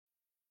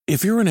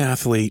If you're an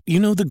athlete, you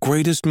know the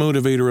greatest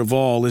motivator of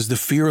all is the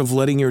fear of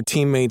letting your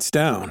teammates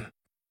down.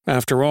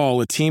 After all,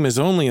 a team is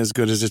only as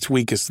good as its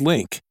weakest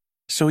link.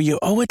 So you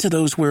owe it to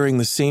those wearing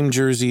the same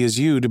jersey as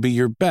you to be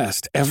your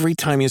best every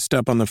time you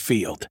step on the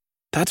field.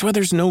 That's why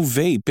there's no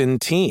vape in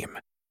team.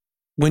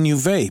 When you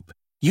vape,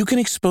 you can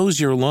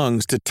expose your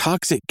lungs to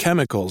toxic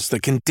chemicals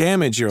that can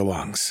damage your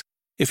lungs.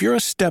 If you're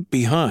a step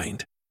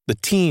behind, the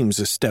team's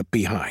a step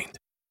behind.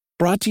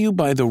 Brought to you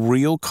by The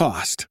Real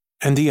Cost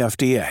and the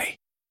FDA.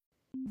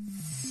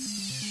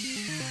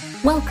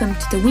 Welcome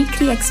to the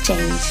Weekly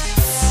Exchange.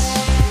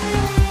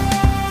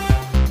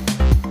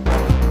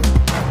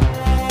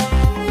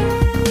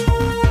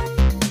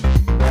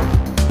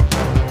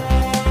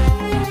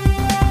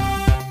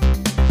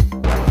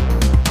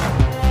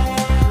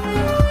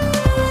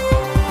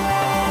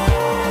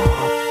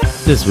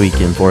 This week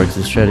in Forex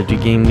and Strategy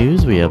Game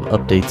News, we have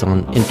updates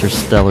on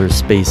Interstellar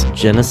Space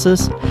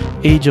Genesis,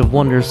 Age of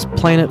Wonders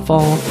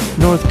Planetfall,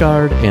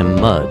 Northgard, and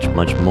much,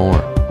 much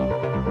more.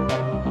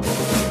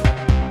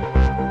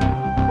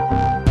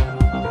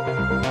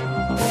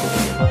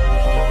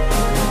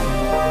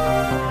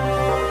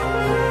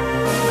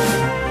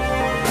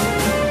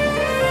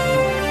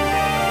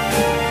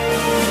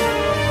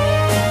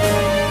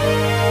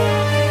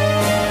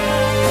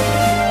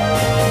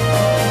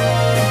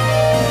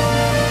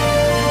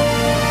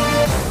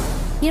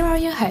 Here are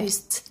your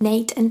hosts,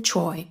 Nate and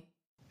Troy.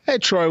 Hey,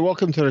 Troy,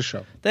 welcome to the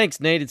show.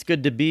 Thanks, Nate. It's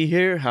good to be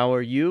here. How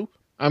are you?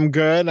 I'm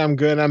good.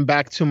 I'm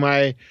back to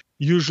my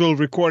usual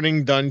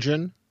recording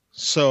dungeon.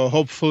 So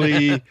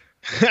hopefully,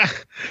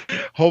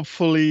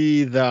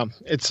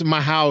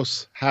 my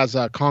house has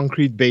a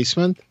concrete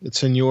basement.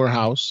 It's a newer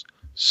house.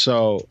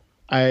 So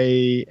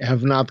I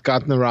have not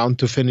gotten around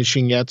to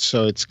finishing yet.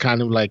 So it's kind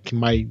of like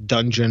my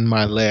dungeon,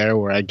 my lair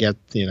where I get,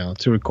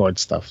 to record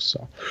stuff.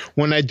 So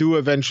when I do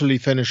eventually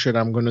finish it,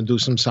 I'm going to do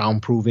some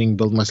soundproofing,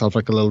 build myself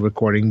like a little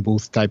recording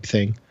booth type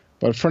thing.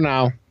 But for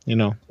now,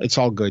 it's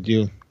all good.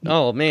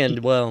 Oh,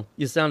 man, well,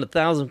 you sound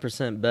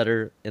 1,000%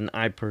 better, and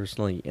I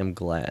personally am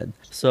glad.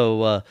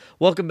 So,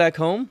 welcome back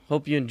home.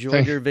 Hope you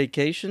enjoyed your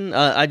vacation.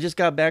 I just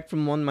got back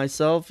from one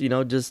myself,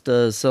 just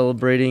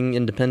celebrating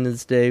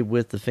Independence Day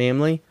with the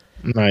family.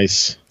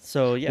 Nice.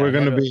 So, yeah,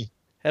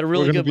 had a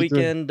really good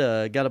weekend.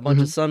 Got a bunch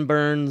of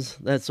sunburns,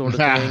 that sort of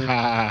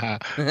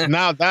thing.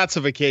 Now that's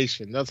a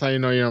vacation. That's how you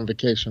know you're on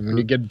vacation, when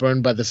you get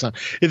burned by the sun.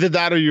 Either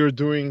that or you're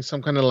doing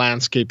some kind of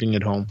landscaping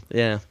at home.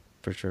 Yeah,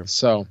 for sure.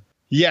 So,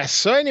 yes.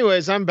 So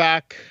anyways, I'm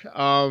back.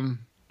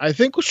 I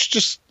think we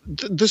should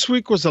this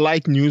week was a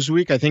light news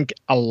week. I think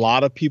a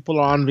lot of people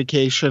are on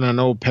vacation. I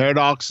know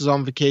Paradox is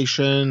on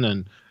vacation,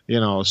 and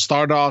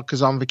Stardock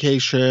is on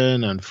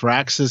vacation, and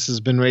Firaxis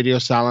has been radio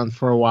silent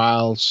for a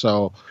while.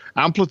 So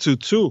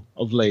Amplitude too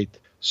of late.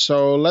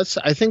 So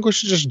I think we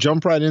should just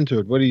jump right into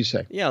it. What do you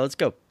say? Yeah, let's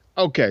go.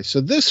 Okay,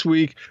 so this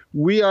week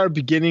we are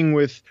beginning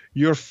with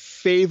your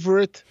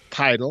favorite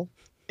title,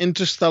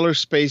 Interstellar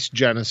Space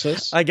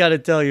Genesis. I gotta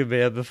tell you,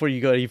 man, before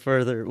you go any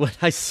further, when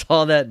I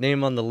saw that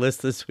name on the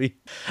list this week,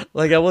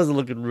 I wasn't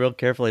looking real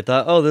carefully. I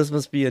thought, oh, this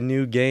must be a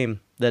new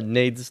game that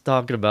Nate's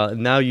talking about.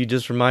 And now you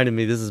just reminded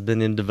me this has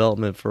been in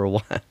development for a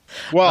while.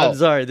 Well, I'm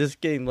sorry, this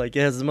game, it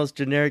has the most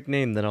generic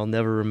name that I'll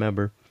never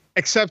remember.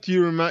 Except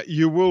you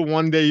will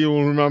one day, you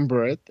will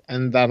remember it,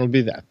 and that'll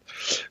be that.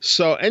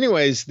 So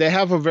anyways, they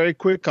have a very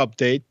quick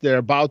update. They're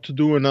about to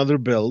do another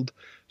build.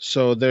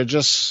 So they're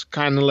just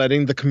kind of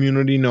letting the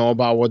community know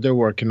about what they're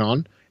working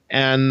on.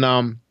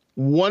 And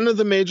one of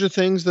the major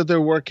things that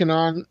they're working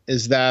on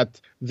is that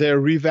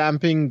they're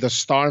revamping the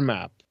star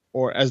map,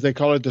 or as they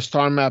call it, the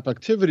star map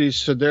activities.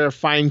 So they're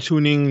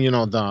fine-tuning,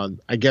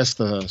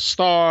 the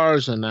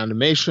stars and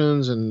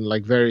animations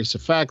and various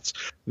effects.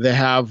 They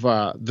have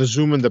the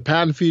zoom and the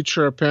pan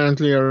feature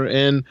apparently are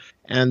in.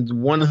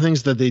 And one of the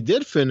things that they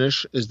did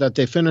finish is that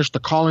they finished the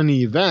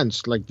colony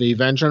events, like the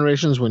event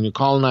generations. When you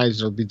colonize,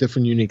 there'll be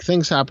different unique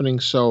things happening.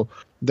 So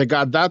they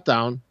got that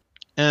down.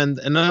 And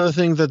another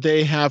thing that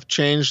they have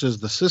changed is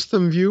the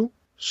system view.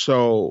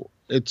 So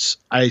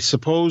I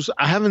suppose,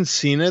 I haven't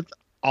seen it.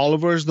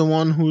 Oliver is the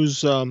one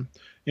who's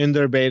in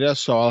their beta,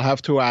 so I'll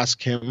have to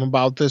ask him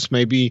about this.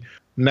 Maybe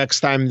next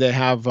time they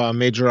have a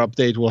major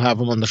update, we'll have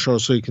him on the show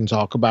so he can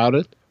talk about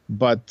it.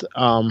 But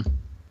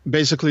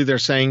basically, they're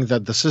saying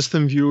that the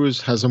system view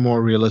has a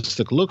more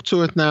realistic look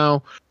to it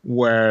now,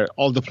 where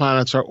all the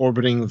planets are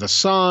orbiting the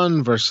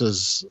sun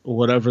versus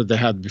whatever they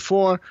had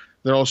before.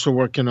 They're also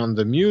working on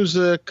the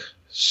music.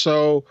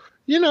 So,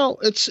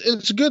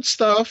 it's good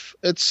stuff.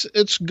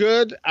 It's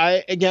good.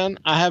 I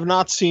have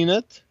not seen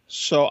it,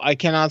 so I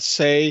cannot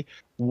say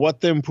what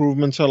the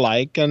improvements are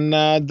like. And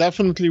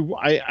definitely,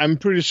 I'm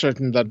pretty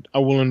certain that I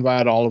will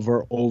invite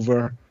Oliver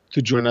over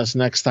to join us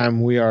next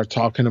time we are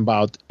talking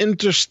about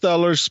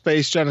Interstellar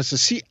Space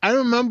Genesis. See, I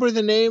remember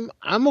the name.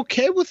 I'm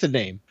okay with the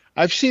name.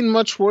 I've seen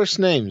much worse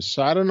names,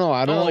 so I don't know.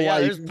 I don't know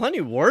why. There's plenty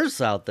worse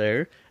out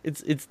there.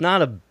 It's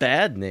not a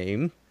bad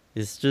name.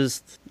 It's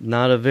just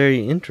not a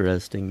very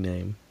interesting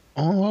name.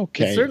 Oh,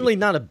 okay. It's certainly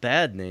not a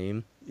bad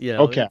name.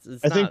 Okay.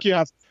 I think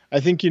I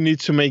think you need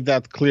to make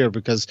that clear,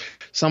 because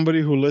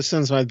somebody who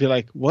listens might be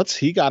like, what's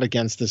he got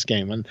against this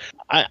game? And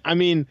I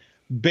mean,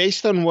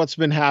 based on what's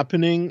been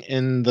happening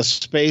in the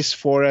space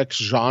 4X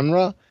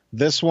genre,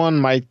 this one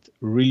might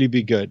really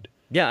be good.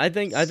 Yeah, I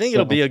think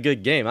it'll be a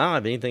good game. I don't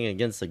have anything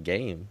against the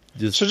game.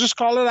 So just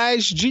call it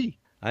ISG.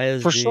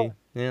 ISG. For sure.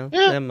 Yeah,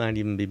 that might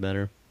even be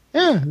better.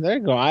 Yeah, there you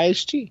go,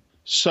 ISG.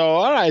 So,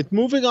 all right,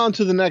 moving on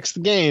to the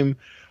next game.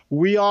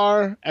 We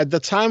are, at the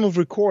time of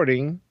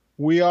recording,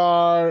 we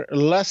are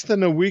less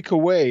than a week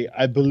away,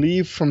 I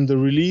believe, from the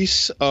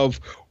release of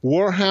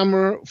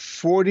Warhammer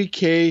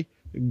 40K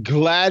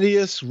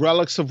Gladius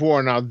Relics of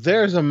War. Now,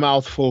 there's a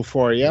mouthful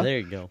for you. There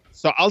you go.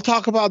 So I'll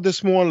talk about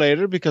this more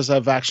later, because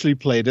I've actually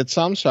played it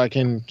some, so I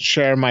can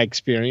share my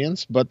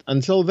experience. But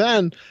until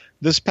then,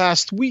 this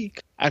past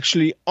week,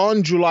 actually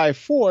on July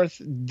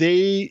 4th,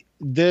 they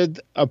did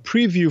a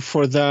preview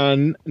for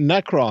the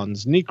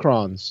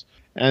Necrons.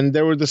 And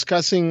they were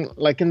discussing,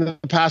 like in the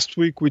past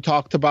week, we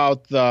talked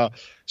about the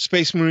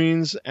Space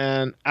Marines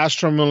and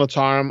Astra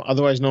Militarum,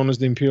 otherwise known as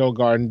the Imperial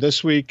Guard. And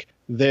this week,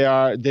 they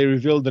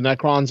revealed the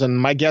Necrons. And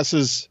my guess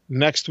is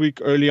next week,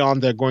 early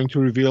on, they're going to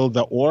reveal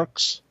the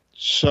Orcs.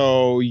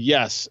 So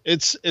yes,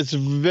 it's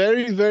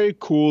very, very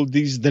cool.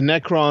 The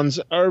Necrons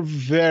are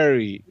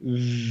very,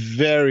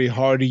 very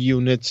hardy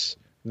units.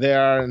 They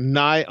are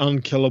nigh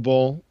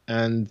unkillable,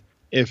 and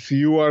if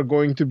you are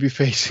going to be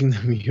facing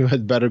them, you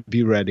had better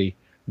be ready.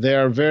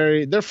 They're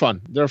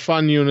fun. They're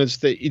fun units.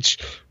 They each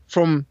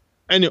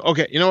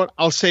okay, you know what?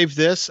 I'll save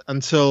this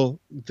until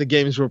the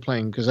games we're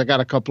playing, because I got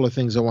a couple of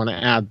things I want to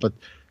add, but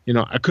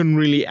I couldn't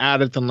really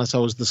add it unless I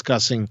was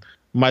discussing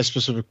my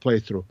specific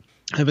playthrough.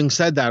 Having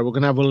said that, we're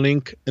going to have a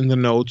link in the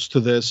notes to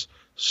this.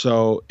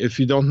 So if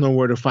you don't know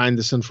where to find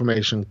this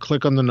information,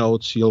 click on the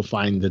notes. You'll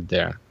find it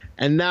there.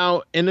 And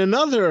now, in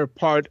another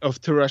part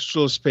of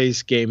terrestrial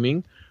space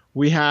gaming,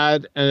 we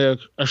had a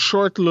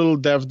short little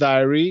dev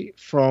diary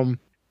from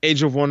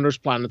Age of Wonders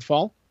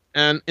Planetfall.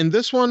 And in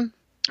this one,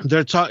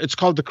 it's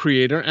called the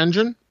Creator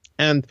Engine.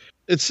 And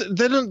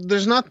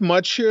there's not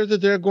much here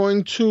that they're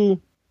going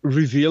to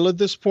reveal at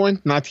this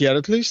point, not yet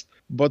at least.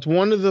 But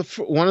one of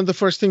the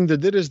first things they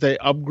did is they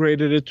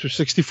upgraded it to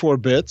 64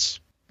 bits.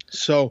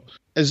 So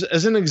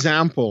as an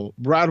example,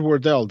 Brad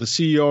Wardell, the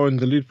CEO and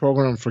the lead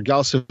programmer for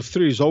Galaxy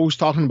 3, is always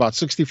talking about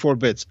 64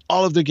 bits.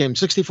 All of the games,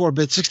 64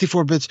 bits,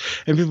 64 bits.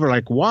 And people are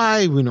like,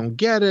 why? We don't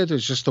get it.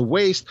 It's just a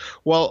waste.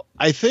 Well,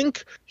 I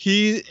think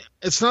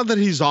it's not that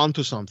he's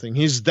onto something.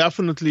 He's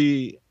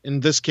definitely,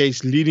 in this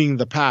case, leading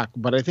the pack.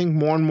 But I think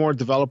more and more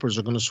developers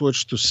are going to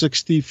switch to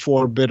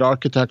 64-bit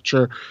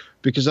architecture,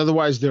 because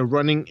otherwise they're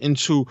running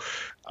into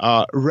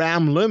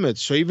RAM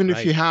limits. So even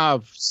if you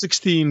have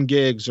 16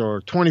 gigs or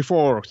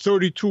 24 or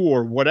 32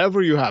 or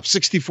whatever you have,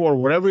 64,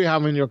 whatever you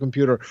have in your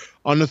computer,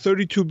 on a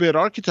 32-bit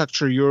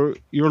architecture, your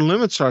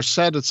limits are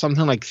set at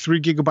something like 3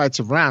 gigabytes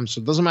of RAM.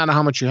 So it doesn't matter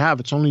how much you have.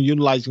 It's only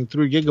utilizing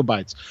 3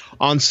 gigabytes.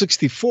 On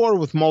 64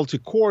 with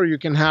multi-core, you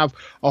can have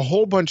a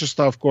whole bunch of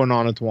stuff going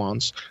on at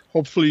once.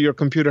 Hopefully your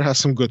computer has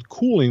some good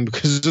cooling,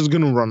 because it's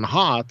going to run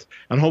hot.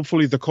 And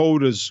hopefully the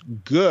code is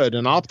good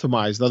and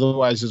optimized.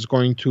 Otherwise, it's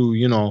going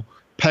to,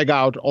 peg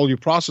out all your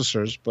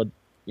processors. But,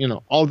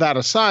 all that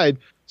aside,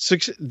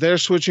 they're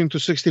switching to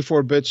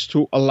 64 bits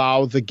to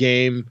allow the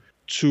game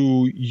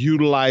to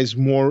utilize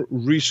more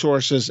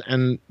resources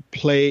and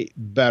play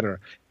better.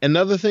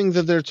 Another thing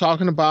that they're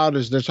talking about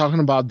is they're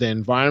talking about the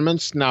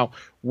environments. Now,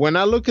 when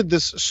I look at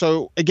this,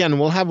 so again,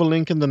 we'll have a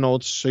link in the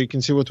notes so you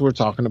can see what we're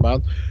talking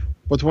about.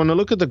 But when I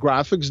look at the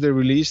graphics they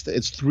released,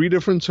 it's 3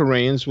 different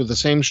terrains with the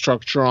same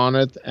structure on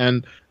it.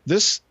 And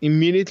this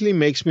immediately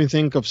makes me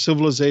think of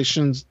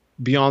Civilizations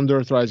Beyond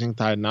Earth Rising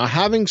Tide. Now,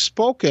 having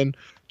spoken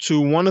to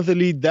one of the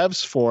lead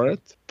devs for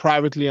it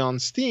privately on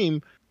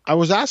Steam, I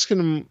was asking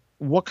him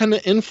what kind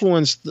of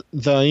influence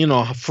the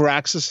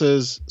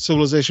Firaxis's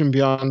Civilization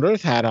Beyond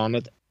Earth had on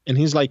it. And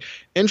he's like,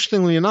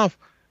 interestingly enough,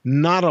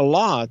 not a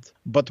lot,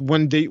 but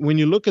when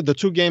you look at the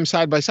two games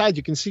side by side,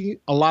 you can see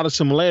a lot of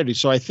similarities.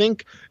 So I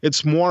think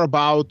it's more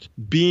about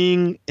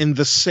being in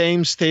the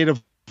same state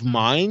of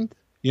mind,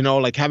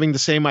 like having the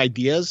same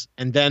ideas,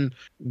 and then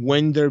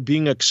when they're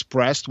being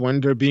expressed,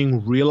 when they're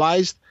being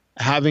realized,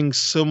 having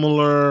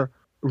similar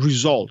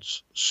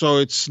results. So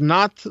it's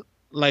not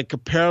like a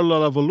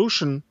parallel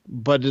evolution,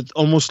 but it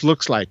almost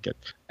looks like it.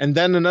 And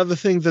then another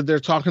thing that they're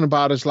talking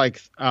about is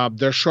like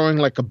they're showing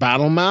like a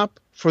battle map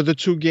for the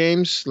two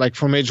games, like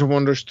from Age of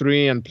Wonders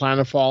 3 and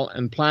Planetfall.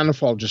 And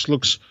Planetfall just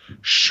looks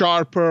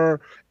sharper.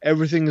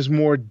 Everything is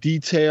more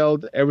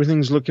detailed.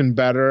 Everything's looking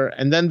better.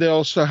 And then they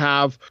also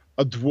have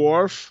a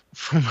dwarf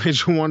from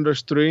Age of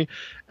Wonders 3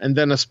 and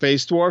then a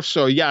space dwarf.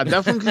 So yeah,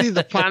 definitely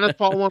the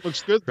Planetfall one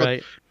looks good, but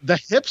right. The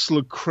hips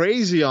look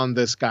crazy on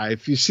this guy.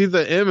 If you see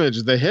the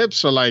image, the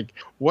hips are like,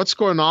 what's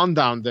going on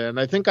down there? And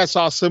I think I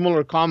saw a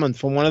similar comment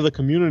from one of the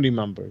community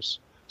members.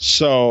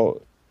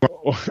 So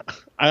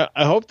I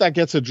hope that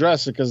gets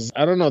addressed, because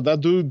I don't know,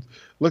 that dude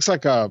looks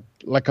like a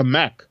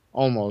mech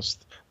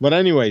almost. But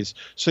anyways,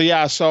 so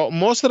yeah, so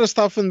most of the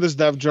stuff in this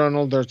dev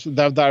journal, their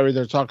dev diary,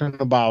 they're talking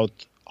about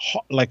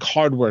like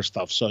hardware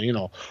stuff. So,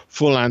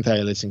 full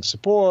anti-aliasing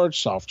support,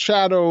 soft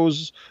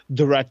shadows,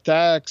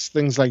 DirectX,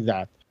 things like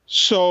that.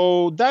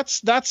 So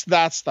that's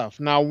that stuff.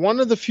 Now, one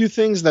of the few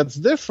things that's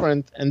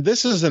different, and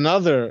this is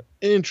another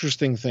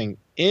interesting thing,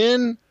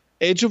 in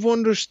Age of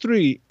Wonders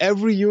 3,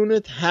 every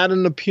unit had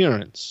an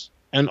appearance.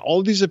 And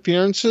all these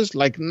appearances,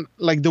 like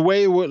the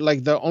way it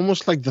would,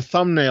 almost like the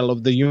thumbnail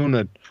of the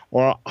unit,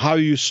 or how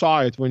you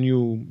saw it when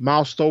you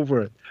moused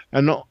over it,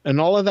 and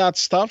all of that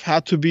stuff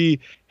had to be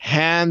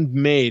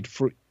handmade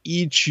for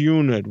each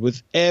unit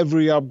with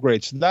every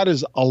upgrade. So that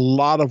is a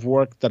lot of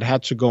work that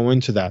had to go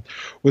into that.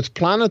 With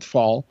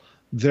Planetfall,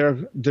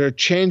 they're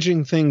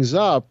changing things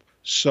up,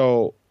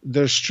 so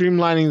they're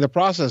streamlining the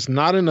process,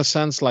 not in a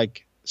sense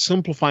like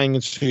simplifying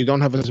it so you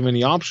don't have as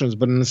many options,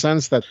 but in the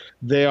sense that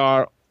they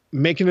are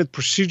making it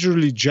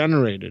procedurally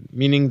generated,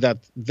 meaning that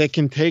they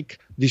can take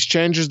these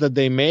changes that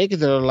they make,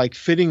 they're like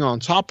fitting on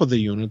top of the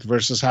unit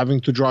versus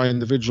having to draw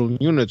individual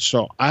units.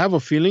 So I have a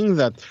feeling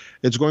that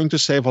it's going to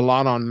save a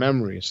lot on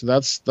memory. So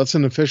that's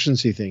an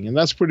efficiency thing, and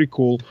that's pretty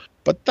cool.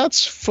 But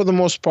that's, for the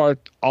most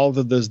part, all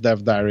that this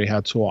dev diary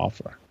had to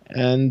offer.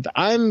 And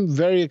I'm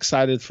very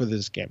excited for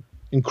this game.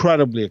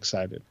 Incredibly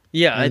excited.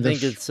 Yeah, I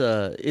think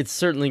it's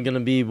certainly going to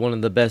be one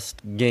of the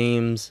best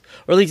games,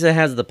 or at least it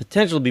has the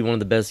potential to be one of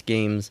the best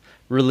games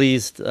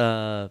released.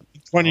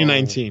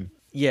 2019.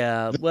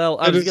 Yeah, well,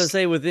 I was going to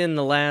say within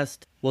the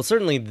last, well,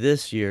 certainly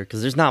this year,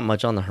 because there's not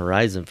much on the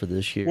horizon for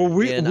this year.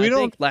 Well, I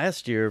think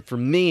last year, for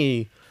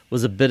me,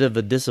 was a bit of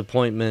a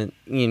disappointment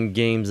in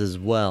games as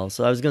well.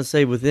 So I was going to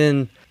say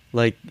within,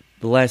 like,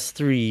 the last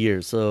 3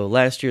 years, so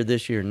last year,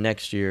 this year,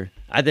 next year,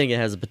 I think it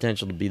has the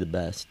potential to be the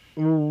best.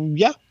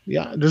 Yeah.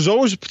 There's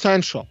always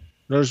potential.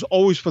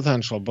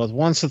 But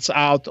once it's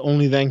out,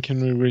 only then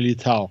can we really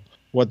tell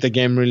what the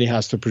game really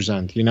has to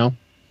present,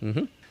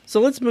 Mm-hmm. So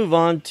let's move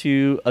on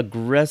to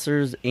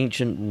Aggressors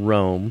Ancient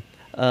Rome.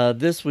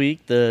 This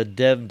week, the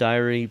dev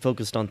diary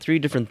focused on 3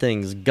 different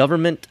things: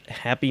 government,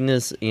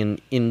 happiness,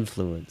 and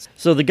influence.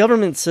 So the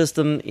government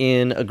system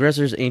in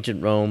Aggressors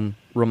Ancient Rome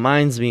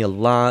reminds me a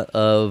lot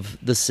of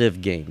the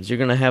Civ games. You're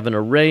going to have an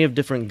array of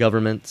different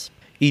governments.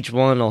 Each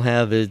one will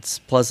have its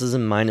pluses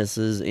and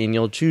minuses, and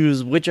you'll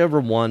choose whichever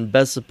one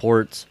best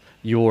supports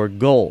your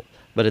goal.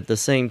 But at the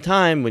same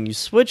time, when you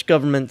switch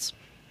governments,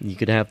 you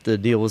could have to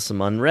deal with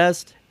some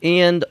unrest.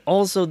 And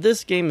also,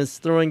 this game is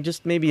throwing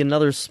just maybe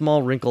another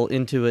small wrinkle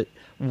into it,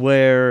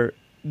 where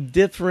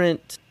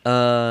different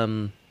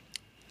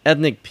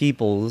ethnic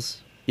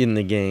peoples in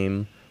the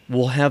game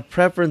will have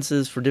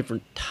preferences for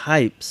different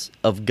types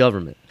of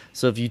government.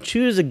 So if you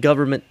choose a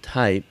government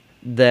type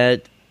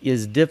that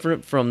is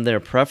different from their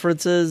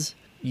preferences,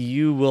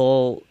 you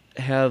will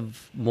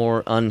have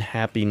more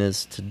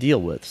unhappiness to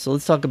deal with. So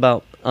let's talk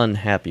about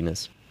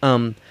unhappiness.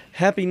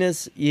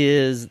 Happiness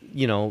is,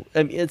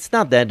 it's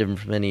not that different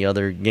from any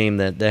other game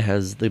that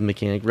has the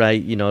mechanic,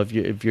 right?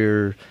 If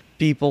your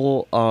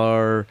people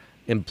are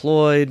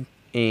employed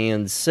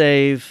and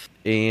safe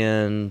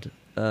and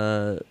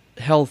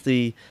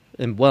healthy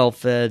and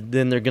well-fed,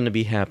 then they're going to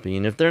be happy.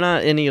 And if they're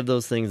not any of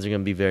those things, they're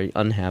going to be very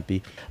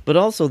unhappy. But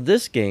also,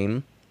 this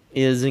game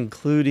is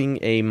including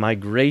a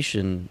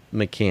migration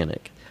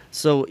mechanic.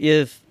 So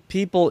if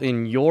people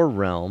in your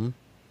realm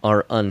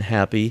are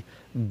unhappy,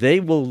 they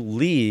will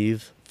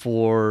leave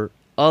for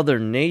other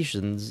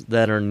nations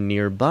that are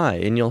nearby,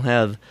 and you'll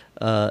have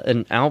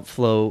an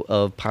outflow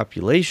of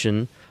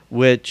population,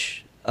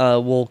 which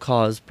will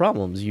cause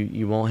problems.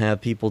 You won't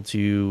have people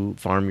to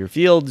farm your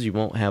fields, you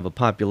won't have a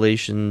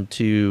population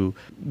to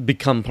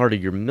become part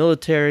of your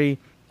military,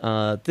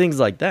 things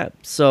like that.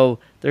 So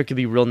there could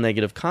be real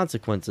negative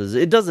consequences.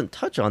 It doesn't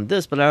touch on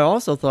this, but I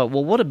also thought,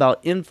 well, what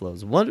about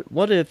inflows?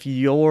 What if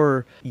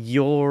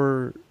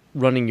you're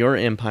running your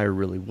empire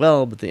really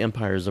well, but the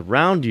empires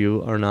around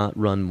you are not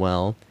run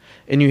well,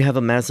 and you have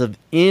a massive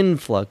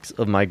influx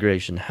of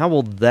migration? How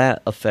will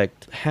that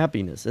affect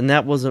happiness? And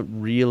that wasn't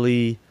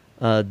really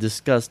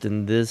discussed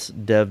in this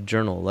dev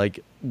journal. Like,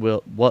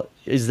 what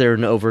is there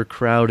an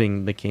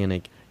overcrowding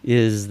mechanic?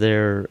 Is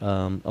there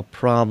a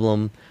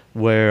problem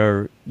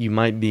where you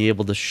might be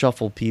able to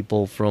shuffle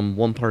people from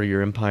one part of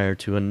your empire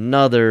to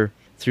another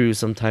through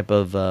some type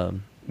of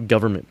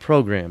government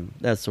program,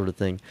 that sort of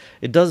thing?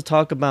 It does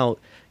talk about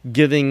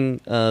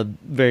giving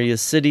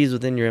various cities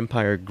within your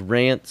empire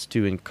grants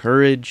to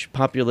encourage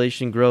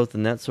population growth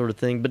and that sort of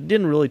thing, but it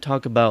didn't really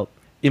talk about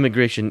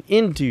immigration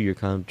into your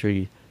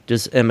country,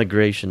 just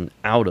emigration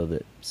out of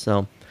it.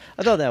 So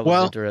I thought that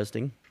was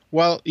interesting.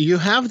 Well, you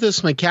have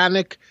this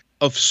mechanic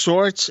of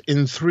sorts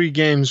in 3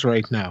 games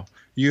right now.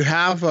 You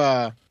have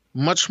a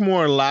much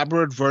more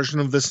elaborate version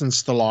of this in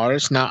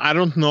Stellaris. Now, I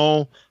don't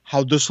know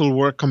how this will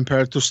work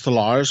compared to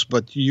Stellaris,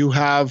 but you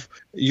have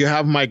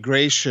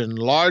migration,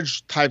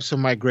 large types of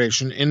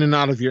migration in and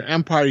out of your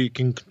empire. You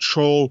can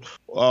control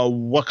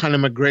what kind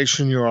of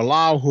migration you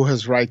allow, who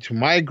has right to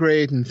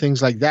migrate, and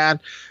things like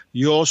that.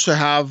 You also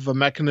have a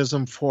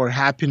mechanism for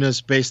happiness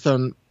based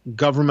on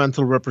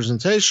governmental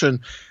representation.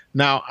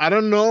 Now, I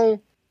don't know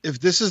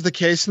if this is the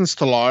case in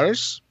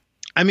Stellaris.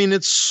 I mean,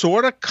 it's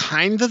sort of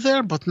kind of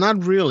there, but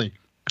not really.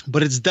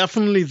 But it's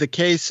definitely the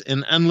case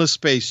in Endless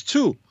Space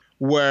 2,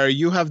 where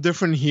you have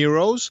different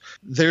heroes.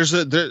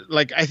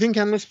 I think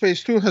Endless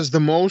Space 2 has the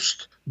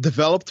most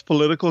developed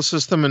political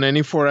system in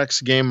any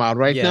 4X game out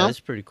right Yeah, now. that's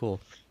pretty cool.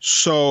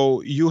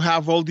 So you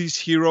have all these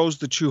heroes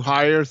that you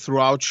hire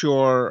throughout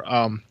your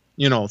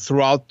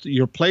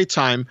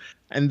playtime,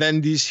 and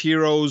then these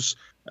heroes,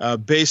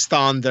 based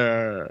on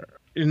their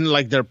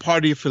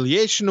party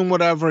affiliation or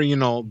whatever,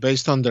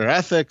 based on their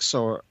ethics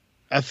or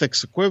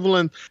ethics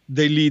equivalent,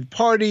 they lead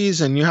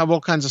parties, and you have all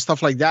kinds of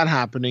stuff like that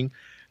happening.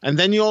 And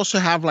then you also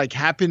have like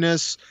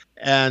happiness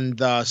and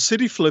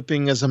city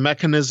flipping as a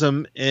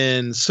mechanism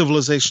in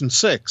Civilization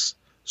 6.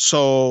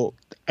 So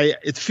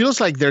it feels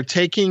like they're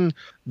taking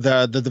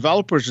the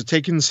developers are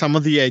taking some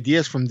of the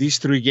ideas from these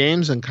three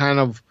games and kind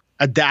of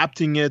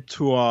adapting it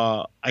to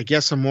a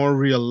more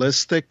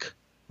realistic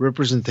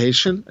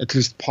representation, at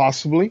least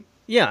possibly.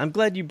 Yeah, I'm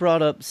glad you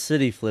brought up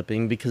city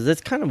flipping, because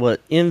that's kind of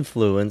what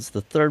influence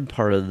the third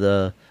part of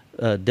the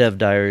dev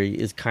diary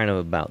is kind of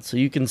about. So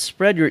you can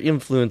spread your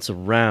influence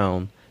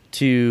around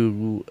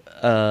to,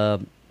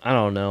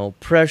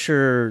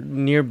 pressure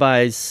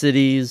nearby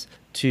cities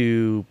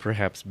to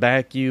perhaps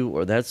back you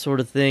or that sort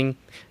of thing.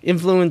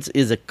 Influence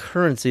is a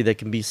currency that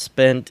can be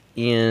spent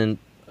in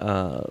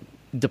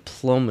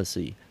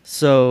diplomacy.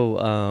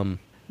 So,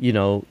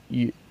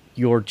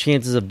 your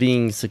chances of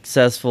being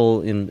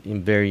successful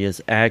in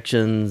various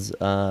actions,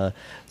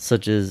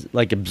 such as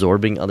like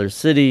absorbing other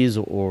cities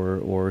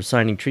or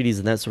signing treaties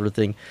and that sort of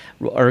thing,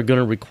 are going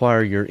to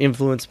require your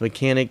influence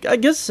mechanic. I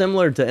guess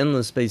similar to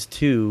Endless Space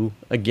 2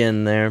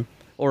 again there.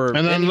 And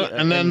then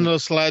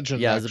Endless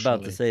Legend. Yeah, I was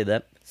about to say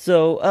that.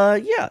 So,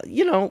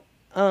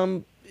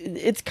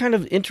 it's kind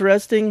of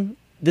interesting.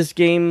 This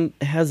game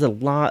has a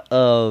lot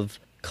of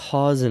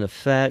cause and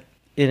effect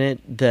in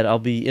it that I'll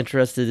be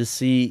interested to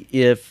see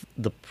if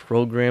the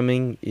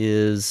programming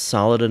is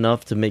solid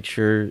enough to make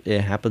sure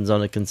it happens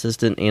on a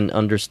consistent and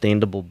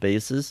understandable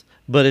basis.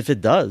 But if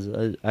it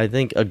does, I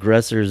think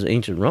Aggressor's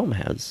Ancient Rome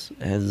has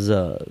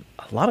a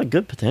lot of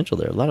good potential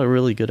there, a lot of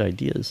really good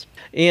ideas.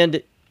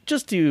 And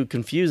just to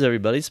confuse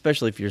everybody,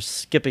 especially if you're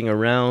skipping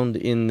around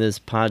in this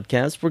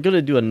podcast, we're going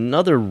to do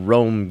another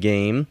Rome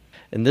game.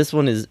 And this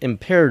one is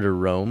Imperator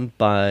Rome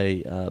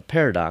by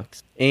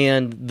Paradox.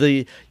 And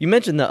you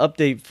mentioned the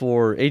update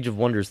for Age of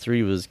Wonders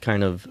 3 was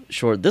kind of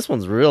short. This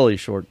one's really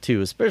short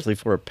too, especially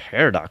for a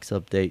Paradox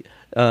update.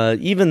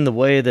 Even the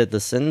way that the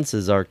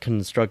sentences are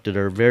constructed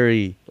are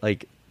very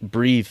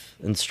brief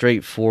and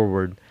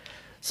straightforward.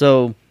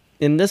 So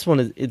in this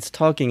one, it's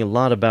talking a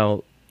lot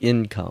about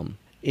income.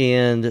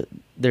 And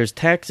there's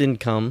tax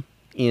income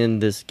in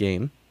this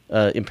game,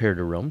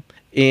 Imperator Rome.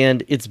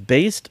 And it's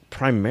based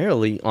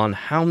primarily on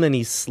how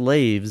many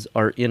slaves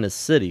are in a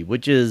city,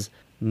 which is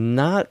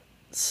not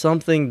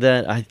something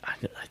that I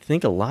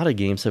think a lot of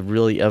games have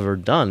really ever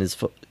done. Is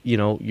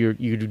you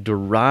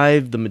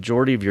derive the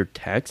majority of your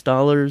tax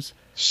dollars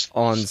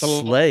on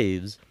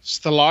slaves.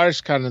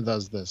 Stellaris kind of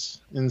does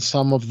this in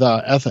some of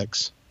the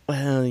ethics.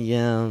 Well,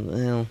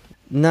 yeah,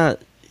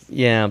 not.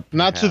 Yeah,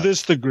 not to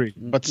this degree,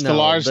 but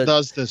Stellaris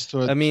does this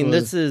to it. I mean,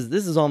 this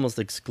is almost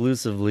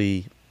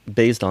exclusively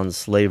based on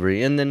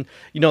slavery, and then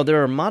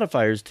there are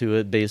modifiers to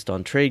it based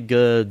on trade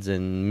goods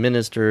and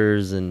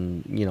ministers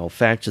and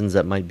factions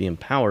that might be in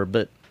power.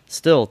 But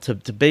still, to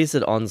base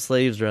it on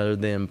slaves rather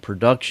than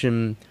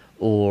production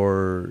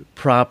or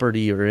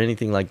property or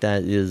anything like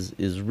that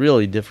is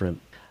really different.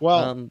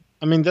 Well,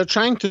 I mean, they're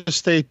trying to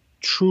stay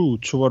true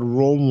to what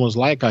Rome was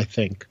like, I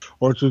think,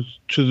 or to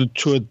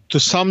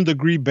some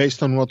degree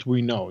based on what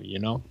we know,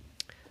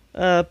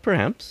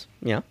 Perhaps,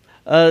 yeah.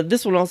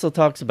 This one also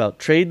talks about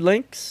trade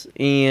links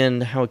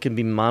and how it can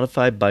be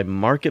modified by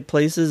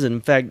marketplaces.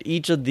 In fact,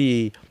 each of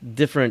the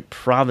different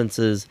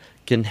provinces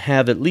can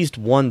have at least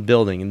one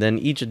building, and then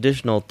each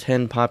additional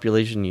 10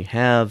 population you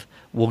have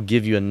will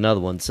give you another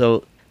one.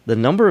 So the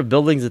number of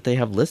buildings that they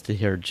have listed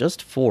here are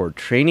just 4.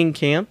 Training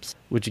camps,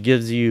 which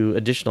gives you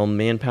additional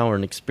manpower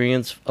and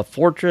experience, a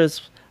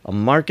fortress, a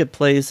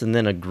marketplace, and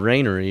then a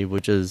granary,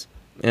 which is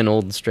an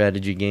old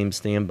strategy game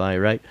standby,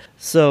 right?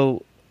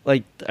 So,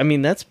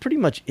 that's pretty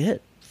much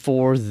it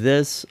for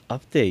this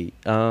update.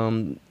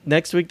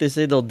 Next week, they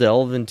say they'll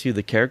delve into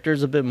the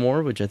characters a bit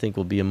more, which I think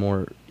will be a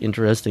more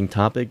interesting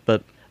topic,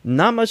 but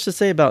not much to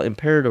say about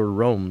Imperator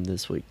Rome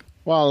this week.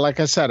 Well, like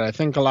I said, I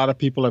think a lot of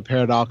people at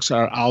Paradox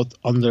are out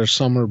on their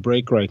summer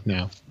break right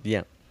now.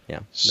 Yeah.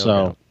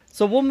 No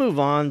So we'll move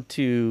on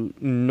to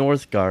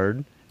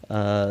Northgard,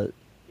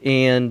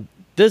 and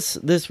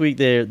this week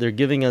they're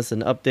giving us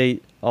an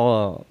update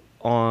on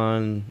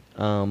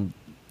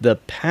the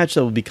patch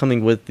that will be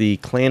coming with the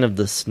Clan of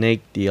the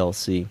Snake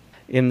DLC.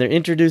 And they're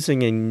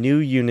introducing a new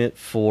unit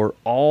for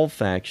all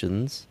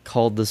factions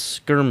called the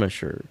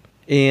Skirmisher.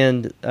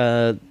 And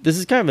this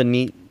is kind of a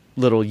neat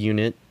little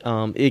unit.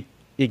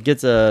 It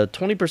gets a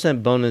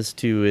 20% bonus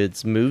to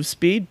its move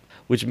speed,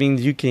 which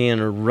means you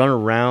can run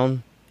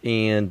around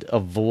and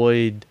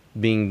avoid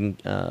being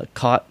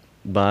caught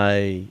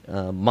by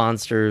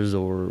monsters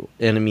or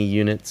enemy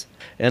units.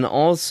 And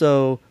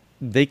also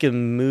they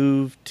can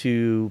move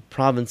to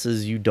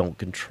provinces you don't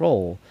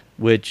control,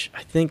 which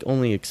I think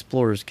only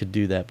explorers could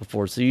do that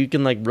before. So you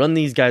can like run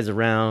these guys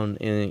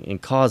around and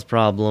cause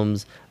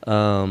problems.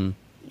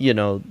 You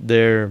know,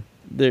 they're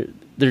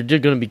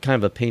going to be kind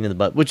of a pain in the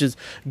butt, which is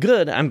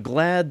good. I'm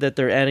glad that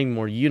they're adding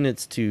more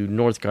units to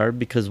Northgard,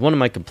 because one of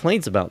my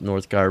complaints about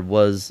Northgard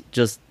was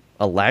just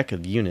a lack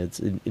of units.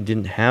 It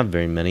didn't have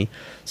very many.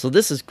 So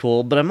this is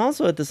cool, but I'm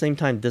also at the same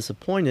time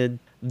disappointed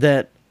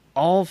that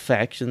all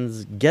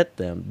factions get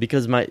them,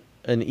 because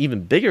an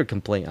even bigger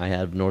complaint I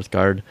had of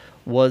Northgard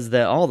was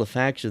that all the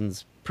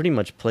factions pretty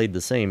much played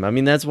the same. I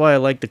mean, that's why I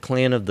like the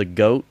Clan of the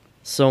Goat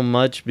so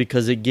much,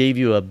 because it gave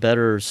you a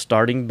better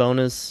starting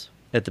bonus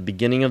at the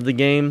beginning of the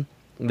game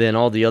than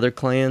all the other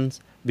clans,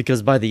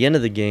 because by the end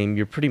of the game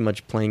you're pretty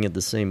much playing it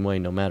the same way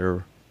no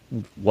matter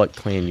what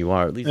clan you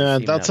are. At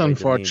least that's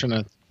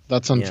unfortunate.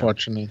 That's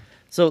unfortunate. Yeah.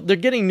 So they're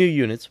getting new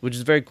units, which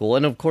is very cool,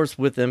 and of course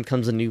with them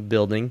comes a new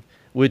building,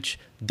 which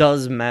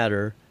does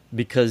matter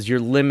because you're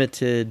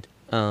limited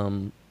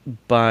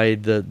by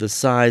the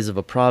size of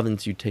a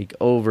province you take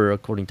over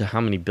according to how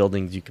many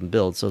buildings you can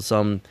build. So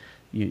some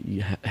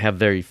you have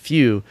very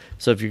few.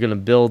 So if you're going to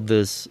build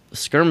this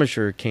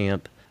skirmisher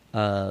camp,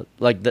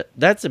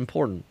 that's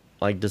important.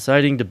 Like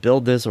deciding to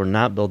build this or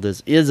not build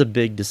this is a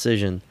big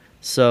decision.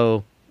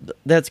 So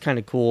that's kind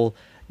of cool.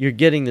 You're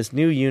getting this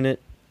new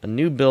unit, a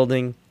new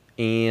building,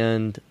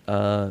 and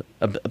an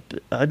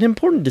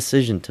important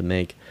decision to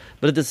make.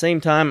 But at the same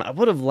time, I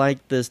would have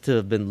liked this to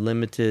have been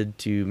limited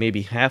to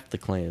maybe half the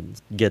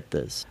clans get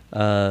this.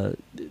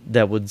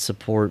 That would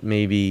support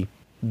maybe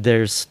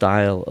their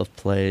style of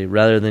play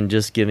rather than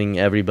just giving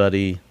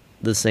everybody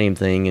the same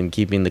thing and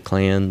keeping the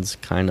clans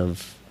kind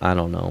of, I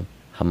don't know,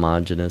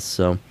 homogenous.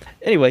 So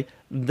anyway,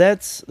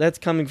 that's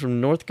coming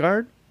from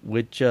Northgard,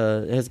 which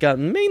has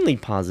gotten mainly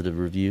positive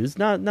reviews.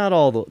 Not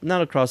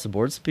across the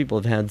board. Some people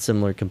have had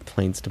similar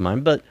complaints to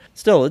mine, but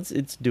still,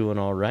 it's doing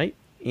all right.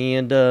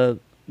 And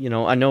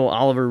I know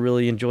Oliver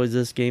really enjoys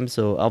this game,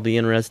 so I'll be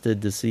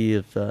interested to see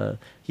if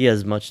he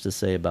has much to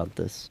say about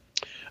this.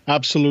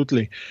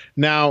 Absolutely.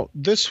 Now,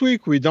 this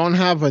week we don't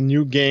have a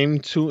new game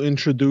to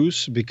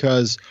introduce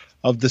because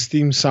of the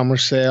Steam Summer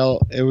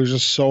Sale. It was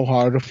just so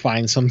hard to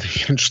find something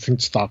interesting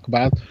to talk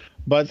about.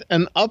 But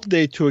an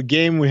update to a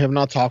game we have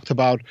not talked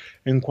about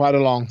in quite a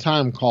long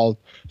time called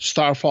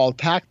Starfall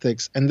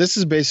Tactics. And this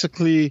is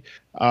basically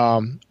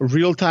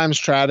real-time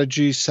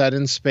strategy set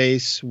in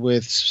space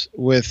with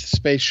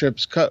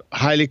spaceships,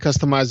 highly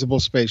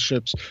customizable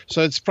spaceships.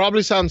 So it's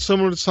probably sounds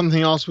similar to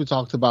something else we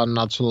talked about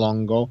not so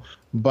long ago.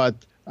 But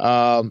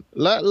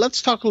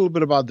let's talk a little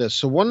bit about this.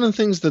 So one of the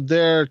things that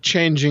they're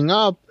changing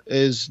up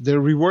is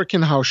they're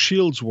reworking how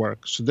shields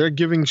work. So they're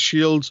giving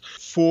shields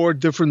 4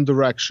 different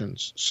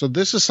directions. So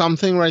this is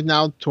something right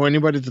now, to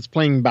anybody that's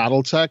playing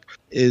Battletech,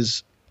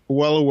 is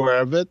well aware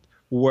of it,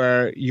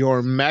 where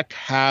your mech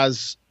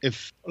has,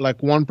 if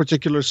like one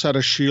particular set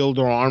of shield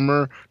or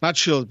armor, not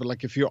shield, but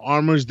like if your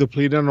armor is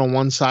depleted on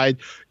one side,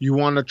 you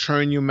want to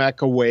turn your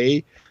mech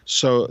away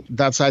so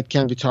that side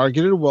can be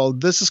targeted. Well,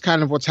 this is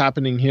kind of what's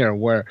happening here,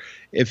 where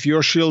if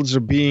your shields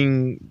are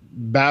being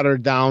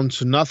battered down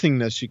to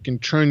nothingness, you can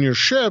turn your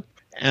ship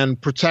and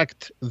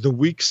protect the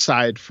weak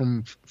side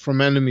from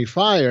enemy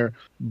fire.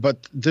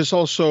 But this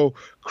also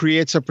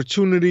creates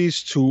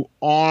opportunities to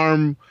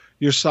arm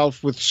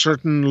yourself with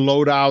certain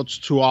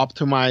loadouts to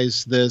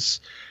optimize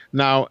this.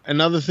 Now,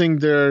 another thing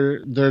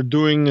they're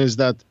doing is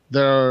that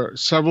there are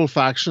several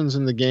factions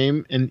in the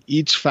game, and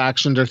each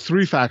faction, there are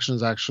 3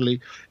 factions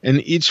actually,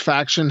 and each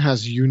faction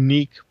has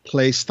unique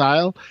play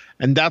style,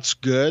 and that's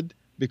good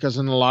because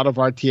in a lot of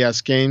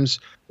RTS games,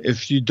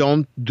 if you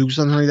don't do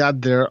something like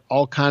that, they're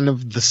all kind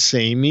of the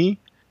samey,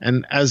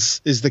 and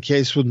as is the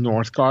case with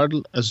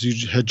Northgard, as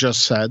you had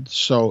just said,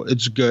 so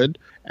it's good.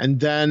 And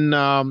then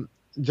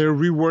they're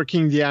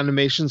reworking the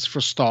animations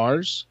for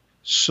stars.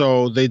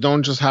 So they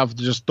don't just have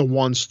just the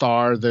one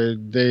star.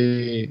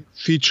 They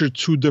feature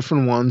 2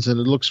 different ones, and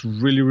it looks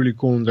really, really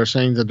cool. And they're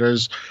saying that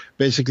there's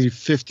basically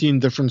 15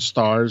 different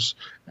stars.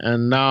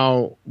 And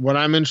now what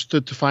I'm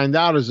interested to find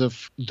out is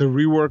if the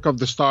rework of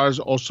the stars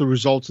also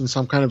results in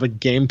some kind of a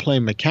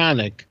gameplay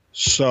mechanic.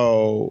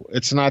 So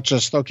it's not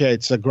just, okay,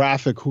 it's a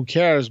graphic, who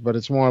cares? But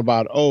it's more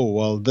about, oh,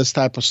 well, this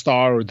type of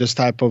star or this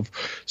type of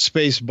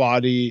space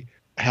body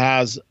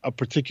has a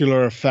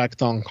particular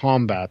effect on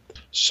combat.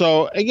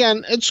 So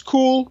again, it's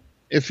cool.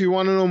 If you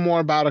want to know more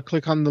about it,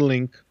 click on the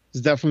link. It's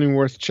definitely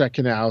worth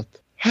checking out.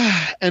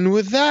 And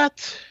with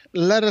that,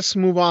 let us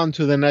move on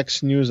to the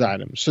next news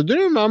item. So do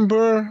you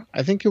remember,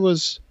 I think it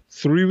was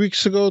 3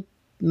 weeks ago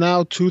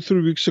now,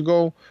 2-3 weeks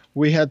ago,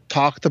 we had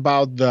talked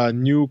about the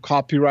new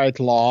copyright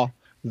law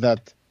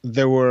that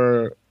they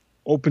were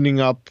opening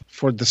up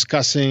for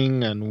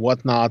discussing and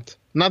whatnot.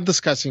 Not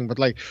discussing, but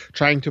like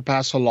trying to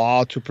pass a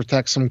law to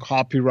protect some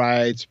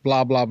copyrights,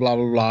 blah, blah, blah,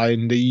 blah, blah,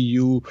 in the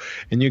EU.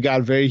 And you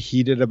got very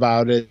heated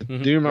about it.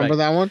 Mm-hmm. Do you remember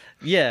that one?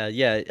 Yeah.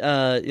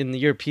 In the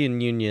European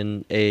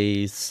Union,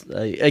 a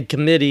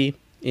committee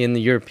in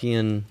the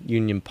European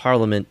Union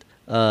Parliament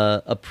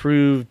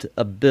approved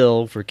a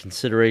bill for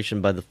consideration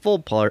by the full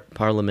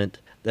Parliament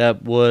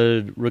that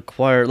would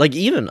require, like,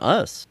 even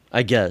us,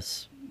 I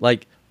guess,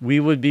 like we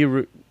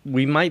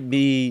might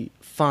be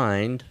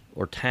fined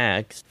or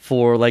taxed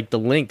for like the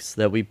links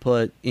that we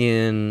put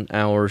in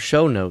our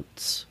show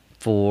notes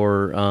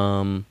for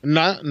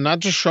not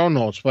just show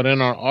notes, but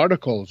in our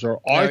articles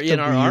or art in that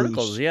our we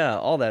articles, use, yeah,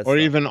 all that or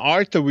stuff. even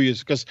art that we use.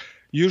 Because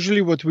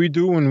usually what we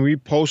do when we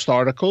post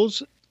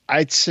articles,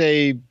 I'd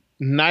say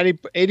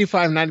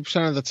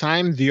 90% of the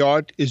time, the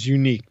art is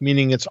unique,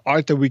 meaning it's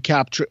art that we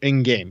capture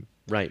in game.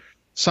 Right.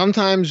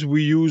 Sometimes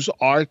we use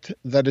art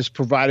that is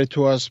provided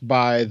to us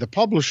by the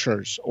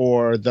publishers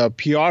or the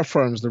PR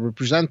firms that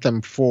represent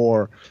them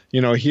for,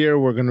 here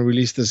we're going to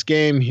release this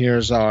game.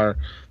 Here's our,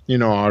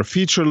 our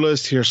feature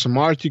list. Here's some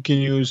art you can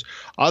use.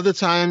 Other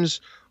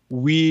times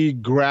we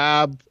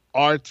grab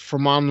art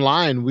from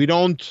online. We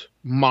don't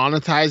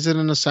monetize it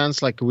in a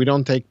sense, like we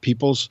don't take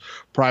people's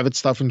private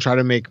stuff and try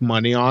to make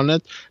money on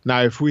it.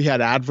 Now, if we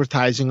had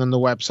advertising on the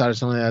website or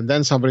something like that,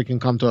 then somebody can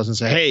come to us and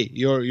say, hey,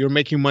 you're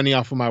making money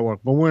off of my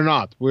work. But we're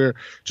not. We're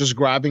just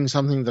grabbing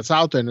something that's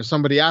out there. And if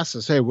somebody asks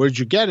us, hey, where'd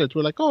you get it?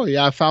 We're like, oh,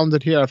 yeah, I found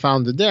it here. I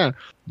found it there.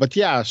 But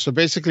yeah, so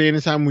basically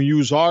anytime we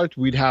use art,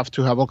 we'd have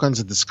to have all kinds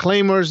of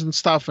disclaimers and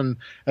stuff. And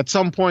at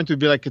some point we'd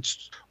be like,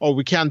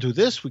 we can't do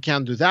this. We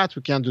can't do that.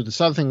 We can't do this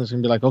other thing. It's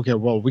going to be like, okay,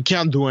 well, we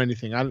can't do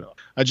anything.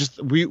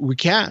 We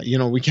can't,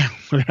 we can't,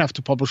 we're going to have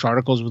to publish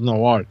articles with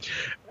no art.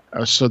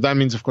 So that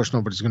means, of course,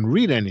 nobody's going to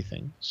read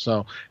anything.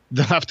 So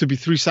they'll have to be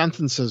 3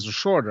 sentences or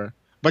shorter.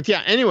 But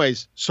yeah,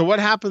 anyways, so what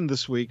happened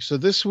this week? So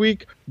this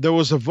week there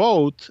was a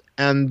vote,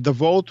 and the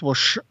vote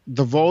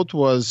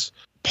was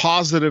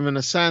positive in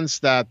a sense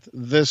that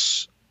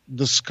this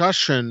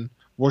discussion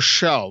was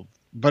shelved,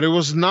 but it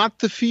was not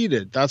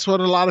defeated. That's what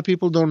a lot of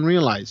people don't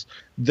realize.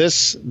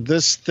 This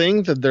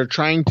thing that they're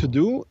trying to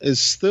do is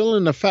still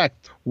in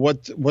effect.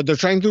 What they're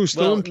trying to do is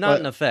still not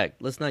in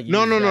effect. Let's not use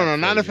no, that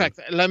not in effect.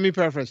 Let me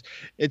paraphrase.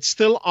 It's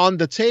still on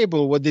the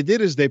table. What they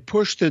did is they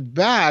pushed it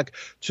back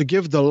to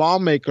give the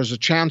lawmakers a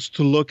chance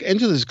to look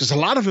into this, because a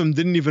lot of them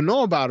didn't even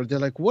know about it. They're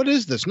like, what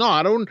is this? No,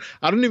 I don't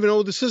even know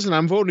what this is, and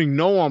I'm voting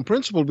no on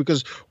principle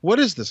because what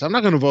is this? I'm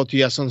not going to vote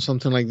yes on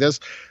something like this.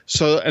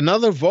 So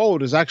another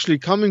vote is actually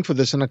coming for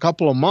this in a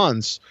couple of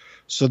months.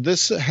 So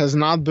this has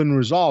not been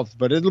resolved,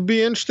 but it'll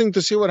be interesting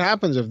to see what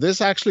happens. If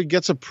this actually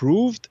gets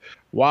approved,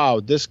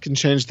 wow, this can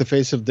change the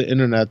face of the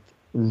internet.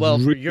 Well,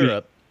 for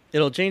Europe,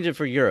 it'll change it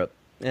for Europe.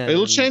 And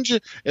It'll change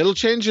it. It'll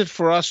change it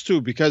for us too,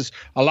 because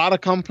a lot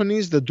of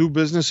companies that do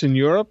business in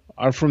Europe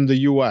are from the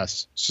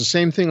U.S. So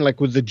same thing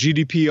like with the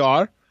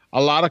GDPR.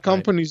 A lot of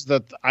companies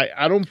that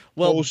I don't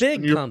post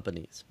big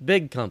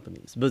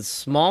companies, but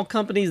small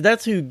companies,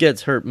 that's who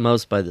gets hurt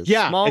most by this.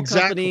 Yeah, small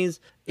exactly. companies,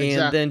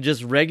 and then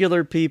just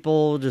regular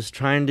people just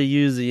trying to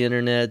use the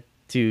internet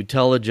to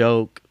tell a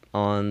joke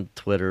on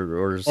Twitter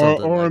or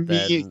something like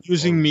that.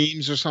 Using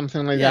memes or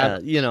something like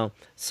that. Yeah,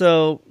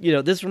 So,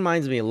 this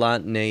reminds me a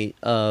lot, Nate,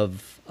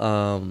 of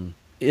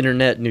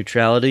internet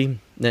neutrality,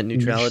 net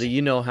neutrality.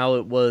 You know how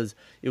it was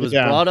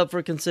brought up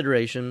for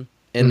consideration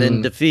and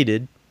then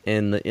defeated,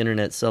 and the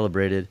internet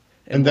celebrated.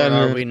 And where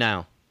are we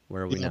now?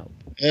 Where are we now?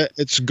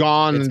 It's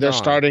gone, and they're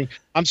starting.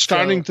 I'm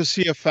starting to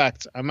see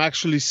effects. I'm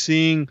actually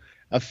seeing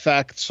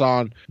effects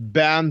on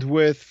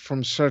bandwidth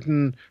from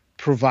certain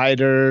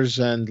providers,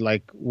 and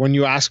like when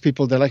you ask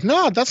people, they're like,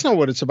 no, that's not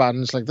what it's about.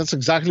 And it's like, that's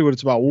exactly what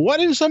it's about. Why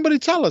didn't somebody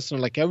tell us?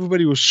 And like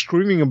everybody was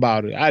screaming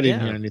about it. I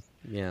didn't hear anything.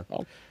 Yeah.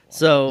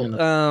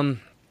 So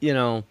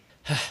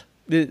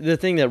the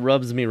thing that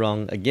rubs me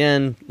wrong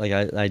again, like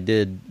I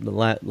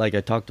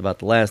talked about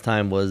the last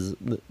time, was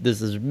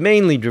this is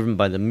mainly driven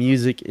by the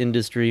music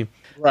industry,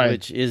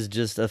 which is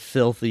just a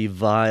filthy,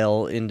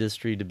 vile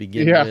industry to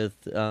begin with.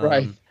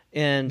 Right.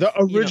 And the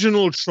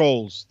original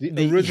trolls,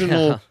 the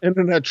original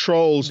internet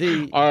trolls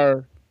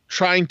are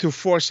trying to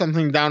force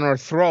something down our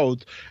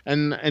throat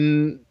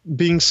and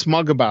being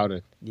smug about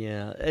it.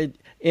 Yeah.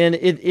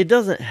 It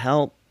doesn't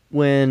help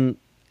when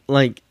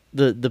like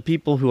the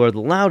people who are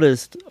the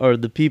loudest are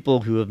the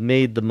people who have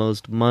made the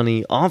most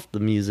money off the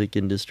music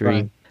industry.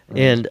 Right.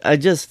 And I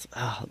just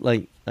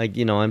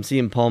I'm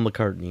seeing Paul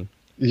McCartney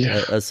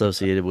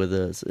associated with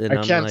this, and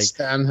I can't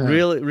stand him.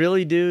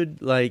 Really,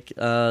 dude, like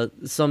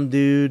some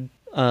dude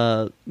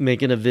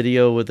making a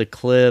video with a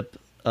clip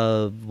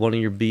of one of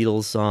your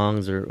Beatles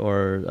songs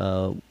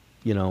or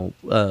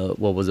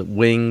what was it,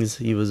 Wings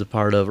he was a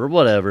part of or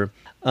whatever.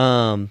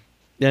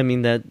 I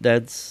mean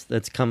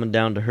that's coming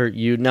down to hurt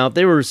you. Now if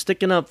they were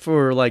sticking up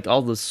for like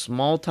all the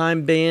small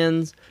time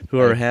bands who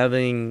are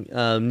having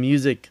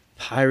music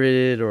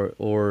pirated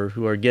or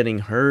who are getting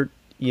hurt,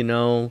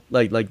 the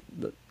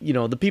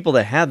people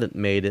that haven't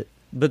made it,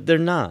 but they're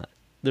not.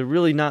 They're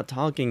really not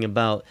talking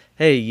about,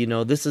 hey,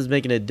 this is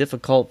making it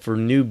difficult for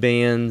new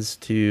bands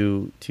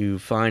to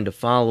find a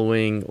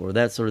following or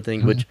that sort of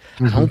thing, which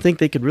I don't think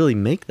they could really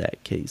make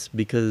that case,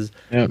 because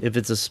if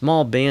it's a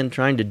small band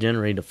trying to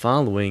generate a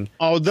following,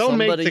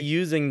 somebody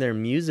using their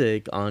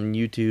music on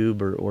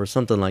YouTube or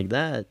something like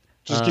that,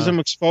 just gives them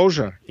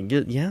exposure.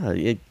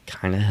 It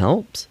kind of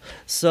helps.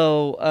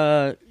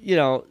 So,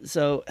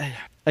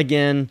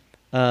 again,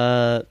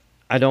 I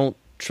don't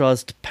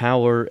trust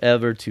power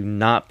ever to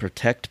not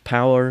protect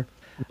power.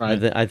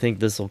 Right. I think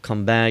this will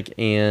come back,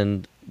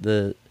 and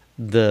the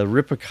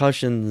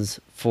repercussions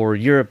for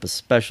Europe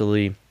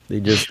especially, they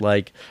just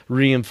like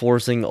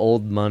reinforcing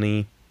old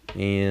money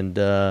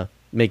and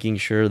making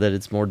sure that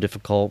it's more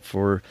difficult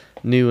for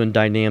new and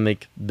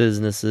dynamic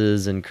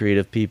businesses and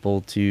creative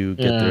people to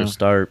get their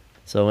start.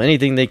 So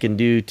anything they can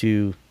do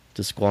to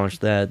squash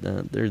that,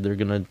 they're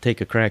going to take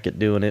a crack at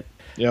doing it.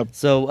 Yep.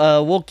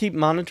 So we'll keep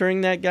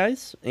monitoring that,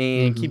 guys,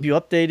 and keep you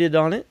updated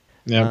on it.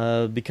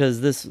 Yeah.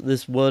 Because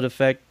this would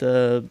affect,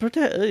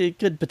 it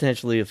could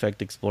potentially affect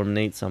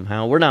Explorminate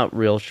somehow. We're not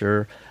real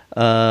sure,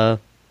 but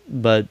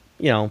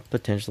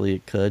potentially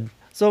it could.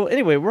 So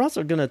anyway, we're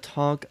also going to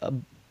talk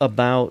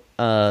about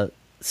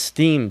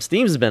Steam.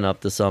 Steam's been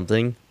up to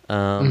something.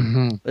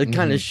 Kind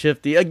of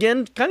shifty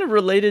again, kind of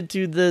related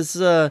to this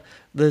the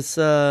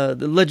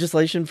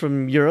legislation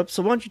from Europe.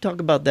 So why don't you talk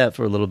about that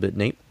for a little bit,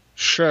 Nate?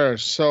 Sure.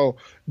 So,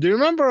 do you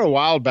remember a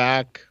while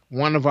back,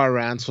 one of our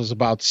rants was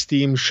about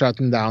Steam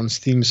shutting down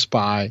Steam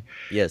Spy?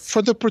 Yes.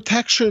 For the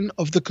protection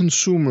of the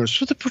consumers,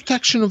 for the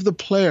protection of the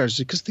players,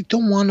 because they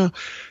don't want to,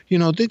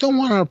 they don't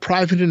want our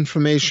private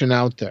information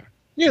out there.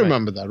 You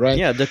remember that, right?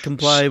 Yeah, to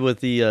comply with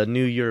the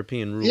new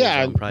European rules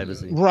on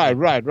privacy.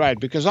 Right.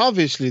 Because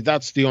obviously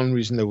that's the only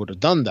reason they would have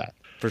done that.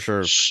 For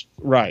sure.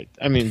 Right.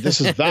 I mean, this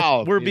is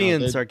Valve. We're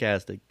being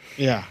sarcastic.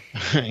 Yeah,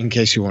 in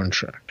case you weren't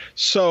sure.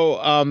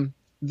 So,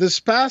 this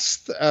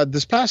past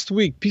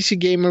week, PC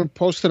Gamer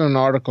posted an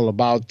article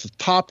about the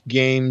top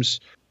games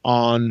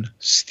on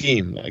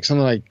Steam, like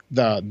something like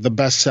the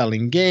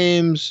best-selling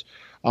games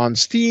on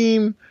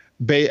Steam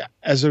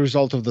as a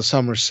result of the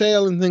summer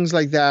sale and things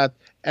like that.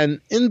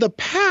 And in the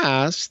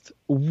past,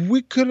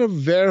 we could have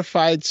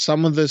verified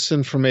some of this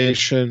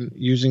information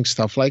using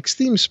stuff like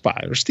Steam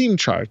Spy or Steam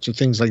Charts or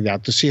things like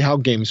that to see how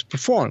games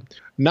perform.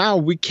 Now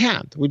we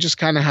can't. We just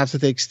kind of have to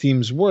take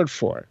Steam's word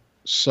for it.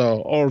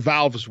 Or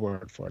Valve's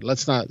word for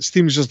it.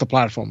 Steam is just a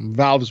platform.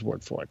 Valve's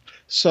word for it.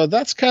 So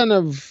that's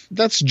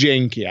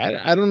janky.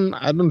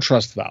 I don't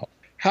trust Valve.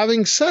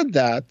 Having said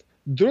that,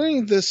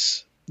 during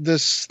this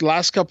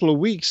last couple of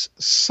weeks,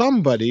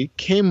 somebody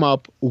came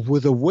up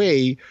with a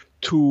way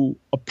to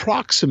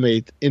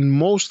approximate, in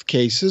most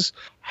cases,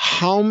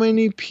 how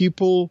many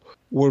people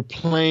were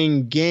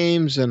playing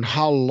games and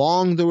how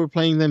long they were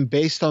playing them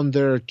based on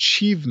their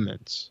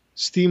achievements,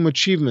 Steam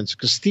achievements,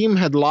 because Steam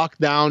had locked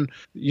down,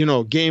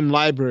 game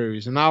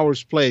libraries and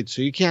hours played,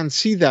 so you can't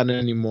see that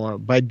anymore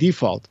by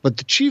default. But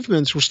the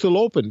achievements were still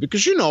open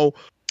because,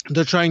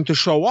 they're trying to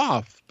show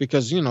off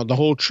because, the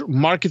whole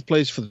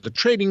marketplace for the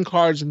trading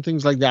cards and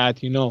things like that,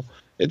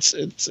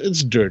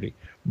 it's dirty.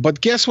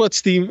 But guess what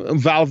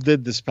Valve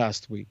did this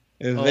past week?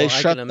 They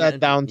shut that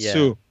down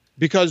too.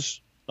 Because,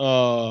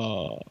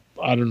 I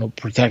don't know,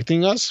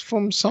 protecting us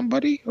from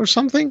somebody or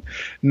something?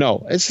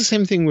 No, it's the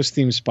same thing with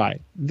Steam Spy.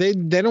 They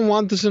don't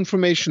want this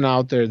information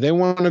out there. They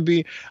want to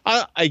be...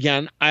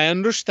 again, I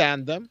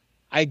understand them.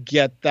 I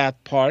get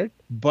that part.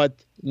 But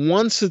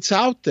once it's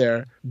out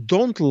there,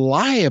 don't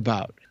lie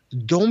about it.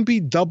 Don't be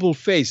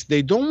double-faced.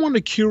 They don't want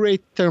to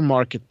curate their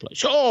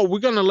marketplace. Oh, we're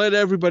going to let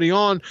everybody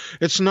on.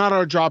 It's not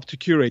our job to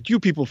curate. You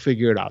people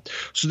figure it out.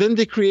 So then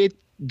they create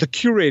the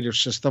curator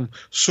system.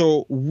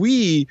 So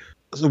the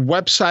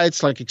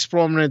websites like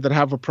Explorminate that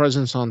have a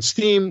presence on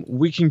Steam,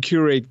 we can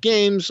curate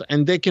games,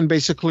 and they can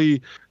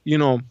basically,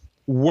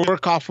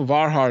 work off of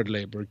our hard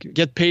labor,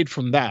 get paid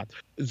from that.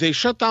 They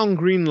shut down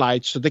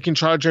Greenlight so they can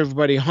charge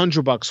everybody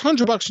 $100.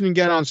 $100 you can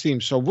get on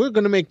Steam. So we're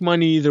going to make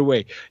money either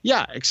way.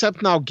 Yeah,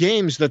 except now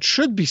games that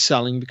should be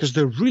selling because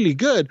they're really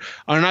good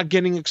are not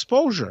getting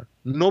exposure.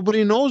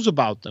 Nobody knows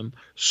about them.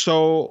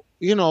 So,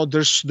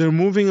 they're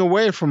moving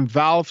away from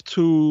Valve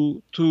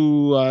to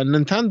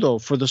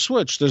Nintendo for the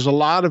Switch. There's a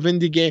lot of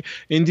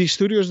indie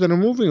studios that are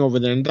moving over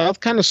there. And that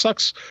kind of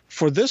sucks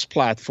for this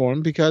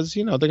platform because,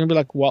 they're going to be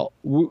like, well,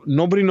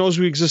 nobody knows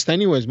we exist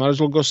anyways. Might as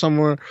well go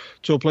somewhere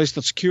to a place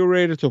that's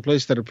curated, to a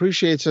place that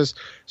appreciates us.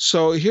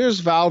 So here's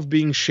Valve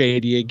being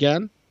shady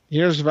again.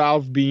 Here's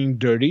Valve being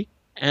dirty.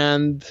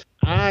 And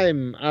I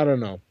don't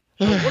know.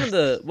 One of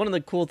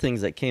the cool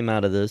things that came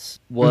out of this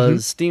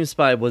was Steam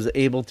Spy was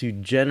able to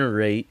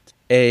generate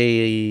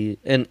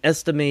an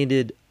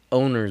estimated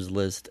owners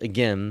list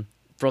again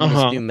from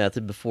this new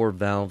method before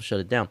Valve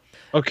shut it down.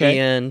 Okay.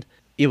 And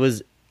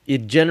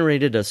it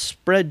generated a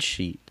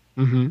spreadsheet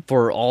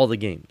for all the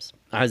games.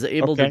 I was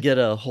able to get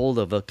a hold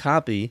of a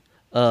copy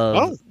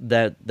of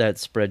that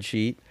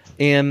spreadsheet,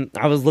 and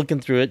I was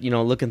looking through it,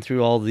 looking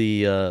through all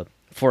the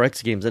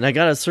 4X games, and I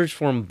got to search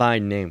for them by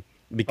name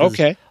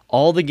because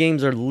all the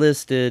games are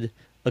listed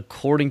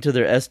according to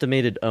their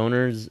estimated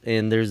owners,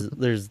 and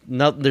there's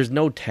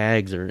no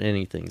tags or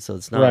anything, so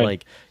it's not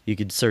like you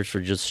could search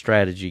for just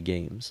strategy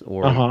games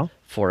or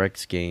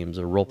 4X games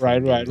or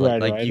role-playing games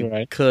like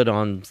you could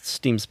on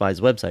Steam Spy's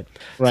website.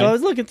 So I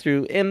was looking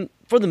through, and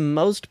for the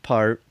most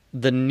part,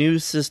 the new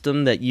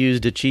system that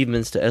used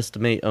achievements to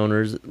estimate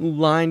owners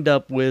lined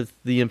up with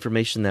the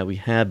information that we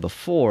had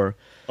before.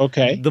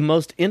 Okay. The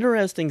most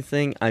interesting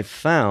thing I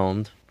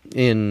found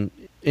in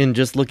in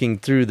just looking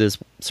through this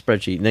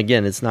spreadsheet, and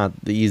again, it's not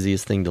the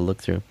easiest thing to look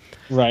through,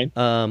 Right.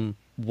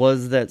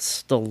 was that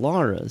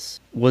Stellaris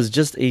was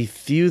just a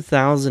few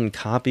thousand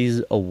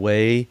copies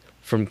away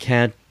from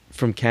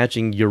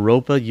catching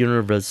Europa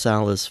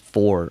Universalis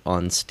 4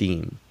 on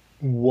Steam.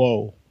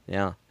 Whoa.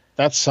 Yeah.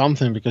 That's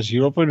something, because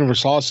Europa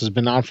Universalis has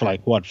been out for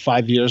like, what,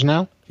 5 years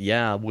now?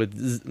 Yeah,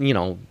 with,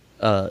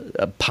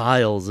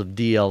 piles of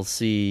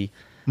DLC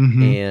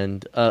Mm-hmm.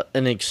 and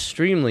an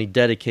extremely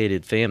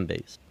dedicated fan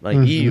base. Like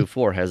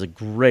EU4 has a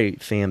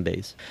great fan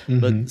base.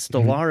 But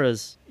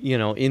Stellaris,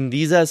 in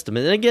these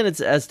estimates, and again, it's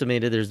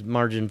estimated, there's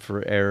margin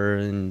for error,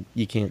 and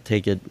you can't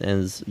take it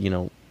as,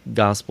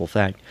 gospel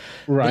fact.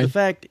 Right. But the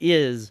fact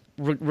is,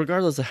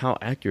 regardless of how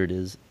accurate it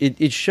is,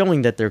 it's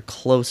showing that they're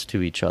close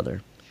to each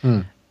other.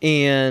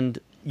 And,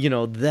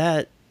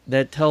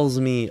 that tells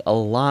me a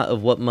lot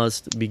of what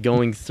must be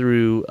going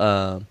through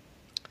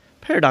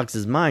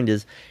Paradox's mind.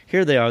 Is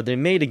here they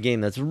made a game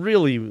that's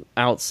really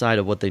outside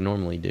of what they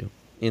normally do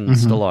in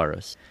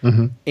Stellaris.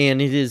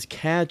 And it is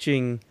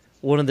catching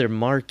one of their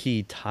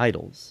marquee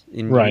titles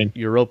in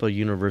Europa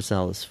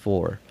Universalis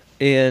 4.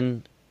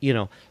 And,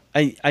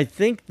 I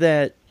think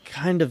that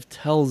kind of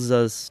tells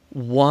us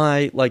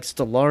why, like,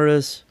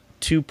 Stellaris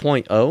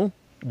 2.0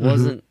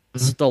 wasn't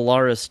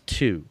Stellaris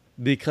 2.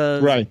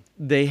 Because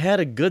they had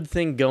a good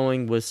thing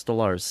going with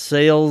Stellaris.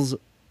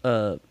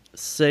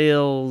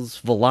 Sales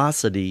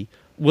velocity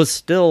was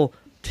still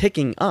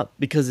ticking up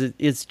because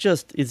it's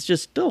just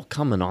still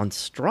coming on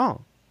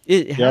strong.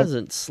 It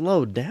hasn't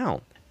slowed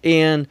down.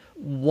 And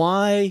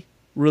why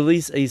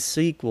release a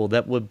sequel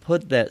that would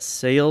put that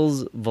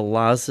sales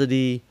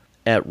velocity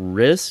at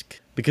risk?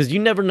 Because you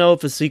never know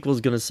if a sequel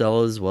is going to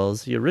sell as well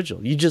as the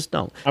original. You just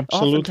don't.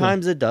 Absolutely.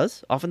 Oftentimes it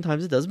does,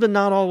 but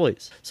not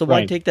always. So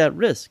why take that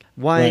risk?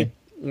 Why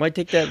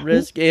take that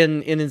risk?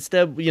 And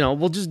instead,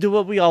 we'll just do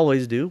what we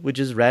always do, which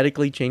is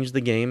radically change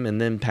the game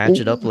and then patch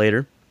it up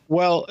later.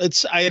 Well,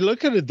 I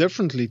look at it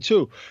differently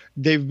too.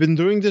 They've been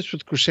doing this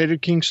with Crusader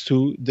Kings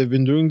 2. They've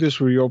been doing this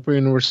with Europa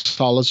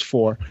Universalis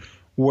 4,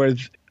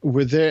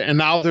 and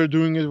now they're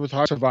doing it with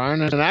Hearts of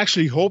Iron. And I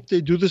actually hope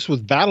they do this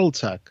with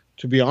BattleTech,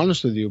 to be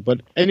honest with you. But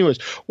anyways,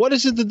 what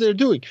is it that they're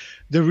doing?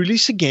 They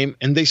release a game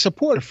and they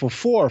support it for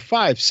 4,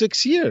 5,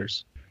 6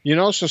 years. So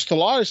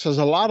Stellaris has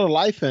a lot of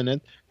life in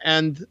it.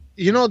 And,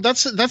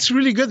 that's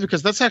really good,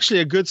 because that's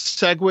actually a good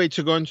segue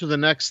to go into the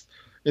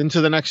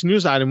next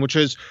news item, which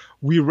is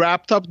we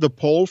wrapped up the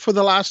poll for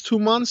the last 2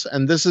 months.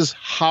 And this is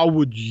how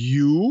would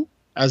you,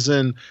 as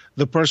in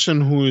the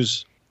person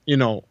who's,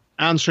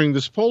 answering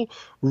this poll,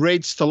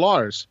 rate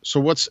Stellaris.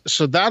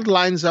 So that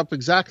lines up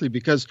exactly,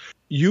 because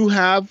you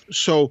have,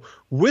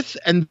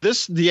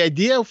 the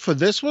idea for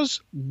this was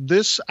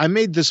I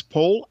made this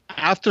poll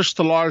after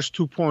Stellaris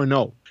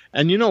 2.0.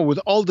 And, with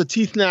all the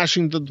teeth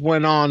gnashing that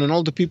went on and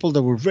all the people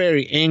that were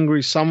very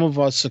angry, some of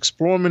us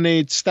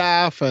Explorminate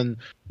staff and,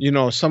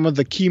 some of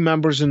the key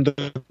members in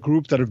the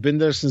group that have been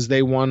there since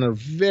day one are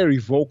very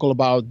vocal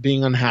about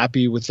being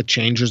unhappy with the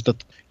changes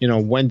that,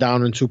 went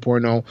down in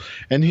 2.0.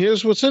 And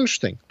here's what's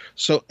interesting.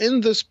 So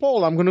in this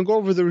poll, I'm going to go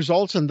over the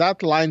results, and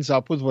that lines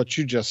up with what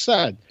you just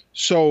said.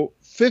 So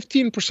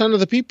 15%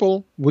 of the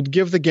people would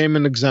give the game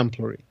an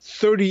exemplary.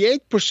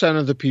 38%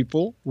 of the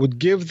people would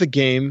give the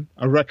game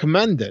a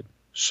recommended.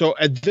 So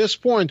at this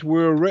point,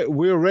 we're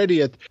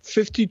already at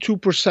 52%,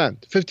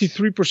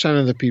 53%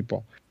 of the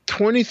people.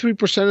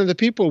 23% of the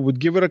people would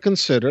give it a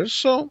consider.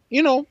 So,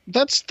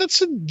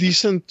 that's a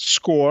decent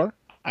score.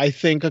 I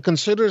think a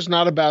consider is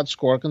not a bad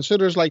score.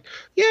 Consider is like,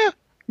 yeah,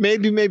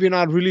 maybe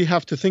not, really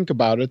have to think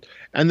about it.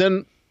 And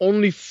then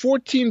only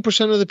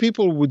 14% of the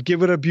people would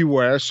give it a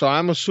beware. So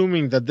I'm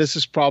assuming that this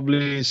is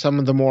probably some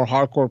of the more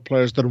hardcore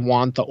players that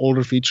want the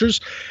older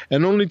features.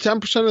 And only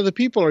 10% of the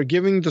people are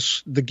giving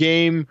the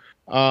game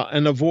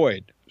an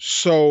avoid.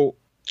 So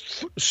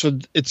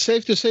it's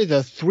safe to say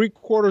that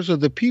 3/4 of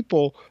the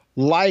people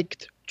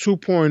liked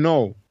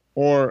 2.0,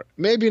 or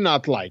maybe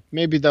not like.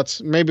 Maybe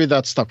that's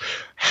tough.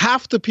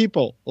 Half the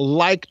people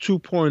like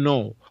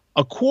 2.0.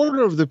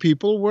 1/4 of the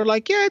people were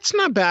like, yeah, it's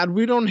not bad.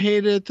 We don't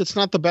hate it. It's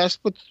not the best,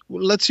 but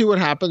let's see what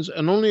happens.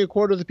 And only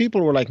 1/4 of the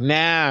people were like,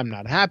 nah, I'm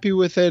not happy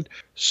with it.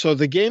 So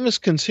the game is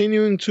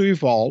continuing to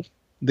evolve.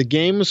 The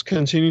game is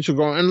continuing to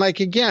grow. And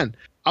again,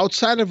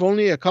 outside of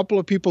only a couple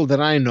of people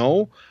that I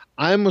know,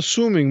 I'm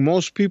assuming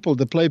most people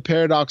that play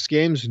Paradox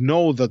games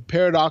know that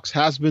Paradox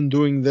has been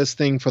doing this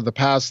thing for the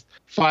past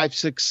 5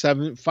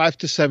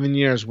 to 7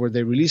 years, where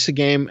they release a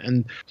game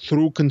and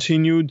through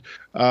continued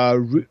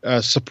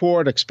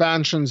support,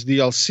 expansions,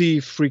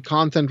 DLC, free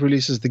content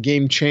releases, the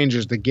game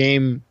changes, the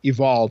game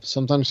evolves,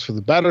 sometimes for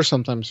the better,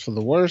 sometimes for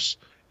the worse,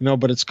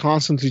 but it's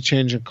constantly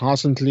changing,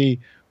 constantly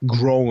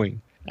growing.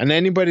 And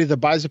anybody that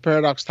buys a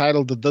Paradox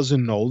title that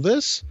doesn't know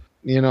this,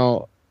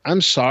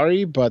 I'm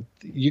sorry, but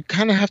you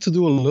kind of have to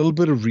do a little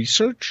bit of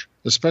research,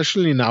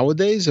 especially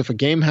nowadays. If a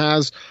game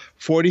has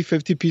 40,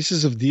 50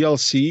 pieces of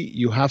DLC,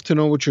 you have to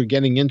know what you're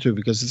getting into,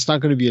 because it's not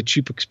going to be a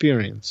cheap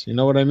experience. You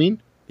know what I mean?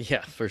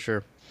 Yeah, for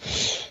sure.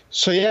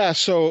 So, yeah.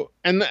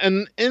 And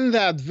in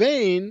that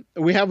vein,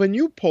 we have a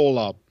new poll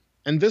up.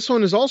 And this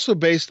one is also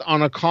based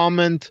on a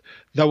comment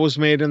that was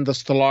made in the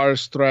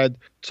Stellaris thread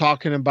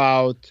talking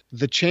about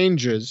the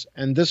changes.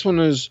 And this one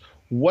is,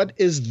 what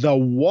is the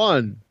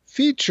one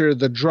feature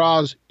that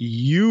draws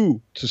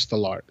you to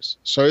Stellaris?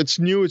 So it's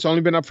new. It's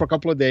only been up for a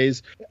couple of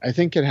days. I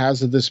think it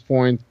has at this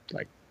point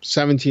like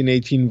 17,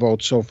 18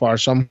 votes so far.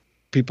 Some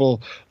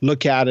people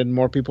look at it,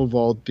 more people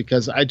vote,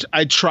 because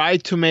I try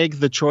to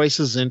make the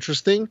choices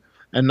interesting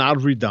and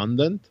not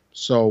redundant.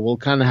 So we'll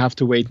kind of have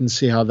to wait and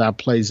see how that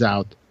plays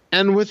out.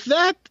 And with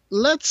that,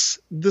 let's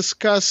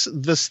discuss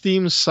the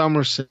Steam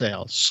summer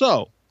sale.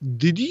 So,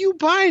 did you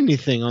buy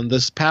anything on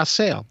this past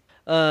sale?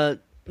 No,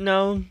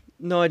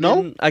 I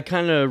didn't. I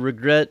kind of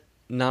regret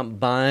not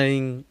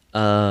buying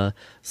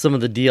some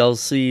of the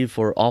DLC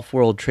for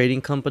Off-World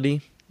Trading Company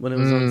when it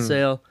was on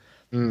sale.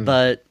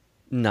 But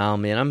no,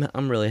 man,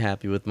 I'm really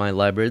happy with my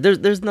library.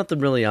 There's nothing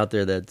really out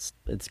there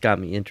it's got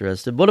me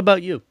interested. What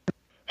about you?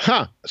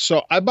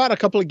 So I bought a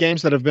couple of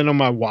games that have been on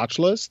my watch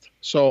list.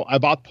 So I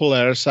bought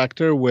Polaris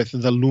Sector with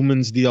the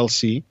Lumens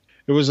DLC.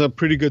 It was a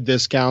pretty good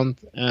discount,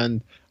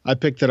 and I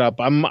picked it up.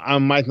 I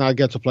might not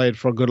get to play it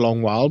for a good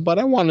long while, but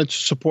I wanted to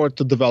support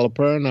the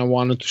developer, and I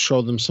wanted to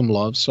show them some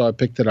love, so I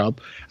picked it up.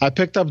 I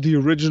picked up the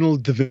original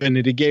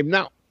Divinity game.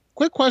 Now,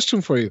 quick question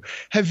for you.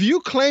 Have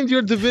you claimed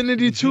your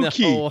Divinity 2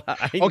 key? No,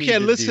 I Okay,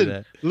 need to do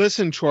that.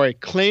 listen, Troy.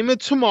 Claim it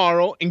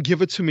tomorrow and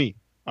give it to me.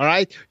 All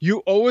right?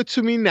 You owe it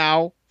to me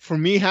now. For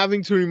me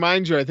having to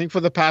remind you, I think for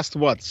the past,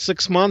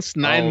 6 months,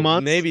 9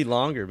 months? Maybe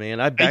longer,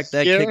 man. I backed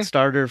that year?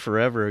 Kickstarter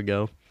forever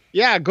ago.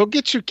 Yeah, go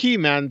get your key,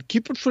 man.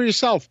 Keep it for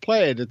yourself.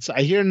 Play it.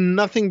 I hear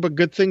nothing but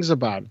good things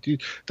about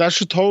it. That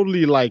should totally,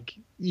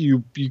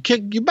 you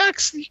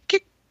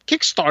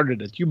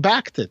kickstarted it. You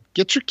backed it.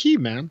 Get your key,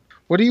 man.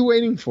 What are you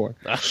waiting for?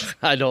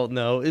 I don't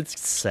know.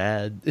 It's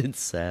sad. It's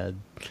sad.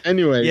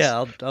 Anyways.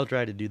 Yeah, I'll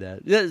try to do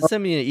that. Yeah,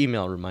 send me an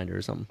email reminder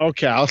or something.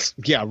 Okay,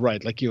 yeah,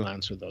 right. Like you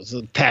answer those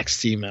text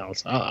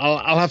emails.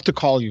 I'll have to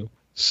call you.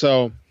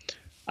 So,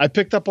 I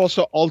picked up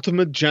also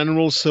Ultimate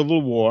General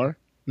Civil War.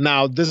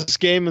 Now, this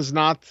game is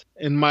not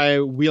in my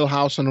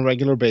wheelhouse on a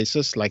regular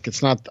basis. Like,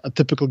 it's not a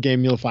typical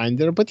game you'll find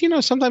there. But,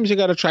 sometimes you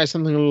got to try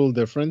something a little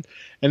different.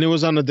 And it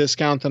was on a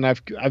discount, and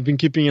I've been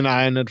keeping an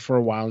eye on it for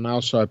a while now,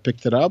 so I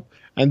picked it up.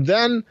 And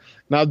then,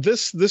 now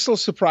this will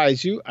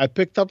surprise you. I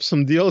picked up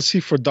some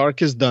DLC for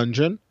Darkest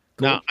Dungeon.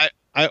 Cool. Now,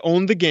 I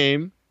own the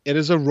game. It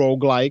is a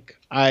roguelike.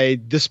 I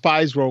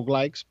despise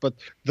roguelikes, but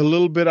the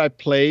little bit I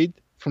played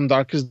from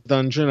Darkest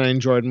Dungeon, I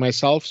enjoyed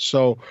myself.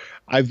 So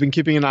I've been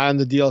keeping an eye on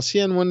the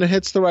DLC, and when it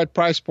hits the right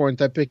price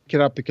point, I pick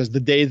it up, because the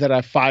day that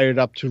I fire it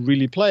up to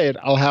really play it,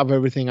 I'll have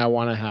everything I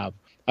want to have.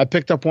 I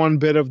picked up one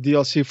bit of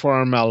DLC for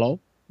Armello,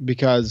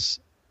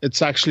 because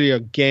it's actually a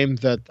game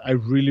that I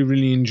really,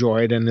 really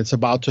enjoyed, and it's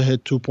about to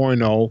hit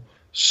 2.0.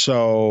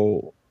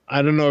 So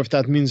I don't know if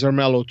that means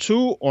Armello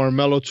 2 or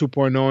Armello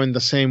 2.0 in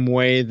the same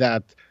way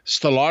that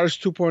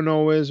Stellaris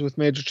 2.0 is with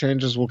major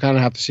changes. We'll kind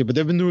of have to see. But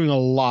they've been doing a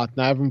lot.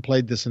 And I haven't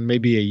played this in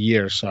maybe a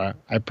year, so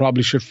I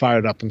probably should fire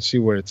it up and see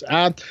where it's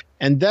at.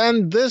 And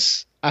then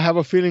this, I have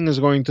a feeling, is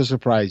going to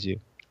surprise you.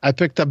 I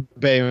picked up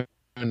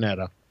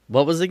Bayonetta.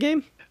 What was the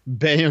game?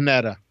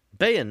 Bayonetta.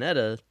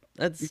 Bayonetta?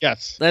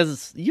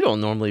 Yes. You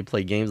don't normally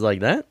play games like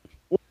that.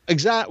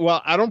 Exactly.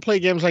 Well, I don't play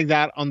games like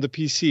that on the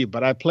PC,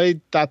 but I played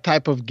that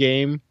type of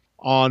game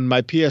on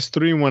my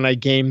PS3 when I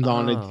gamed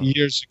on it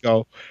years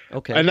ago.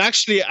 Okay. And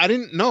actually, I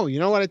didn't know. You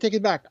know what? I take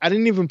it back. I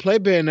didn't even play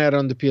Bayonetta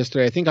on the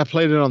PS3. I think I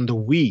played it on the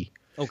Wii.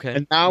 Okay.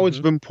 And now it's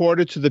been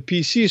ported to the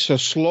PC. So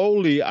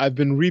slowly, I've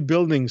been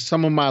rebuilding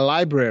some of my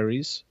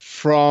libraries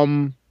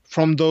from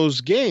those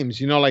games,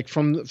 like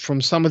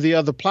from some of the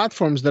other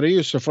platforms that I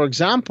use. So, for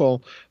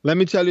example, let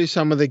me tell you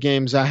some of the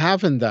games I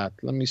have in that.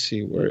 Let me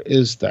see. Where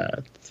is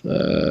that?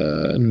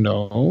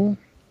 No.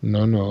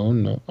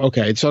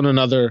 Okay, it's on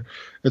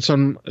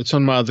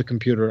my other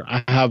computer.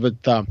 I have it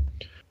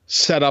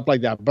set up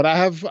like that. But I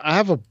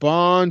have a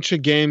bunch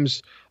of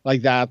games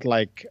like that.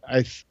 Like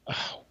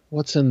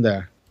what's in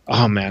there?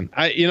 Oh man,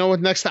 you know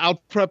what?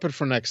 I'll prep it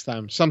for next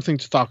time. Something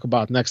to talk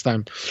about next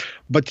time.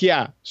 But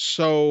yeah,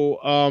 so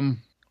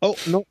oh,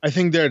 no, I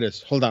think there it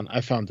is. Hold on, I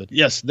found it.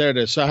 Yes, there it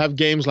is. So I have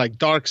games like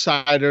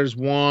Darksiders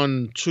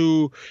 1,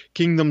 2,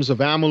 Kingdoms of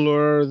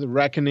Amalur, The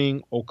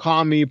Reckoning,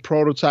 Okami,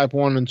 Prototype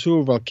 1 and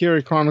 2,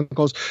 Valkyrie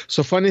Chronicles.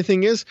 So funny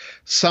thing is,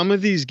 some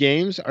of these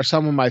games are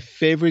some of my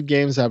favorite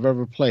games I've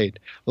ever played.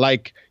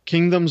 Like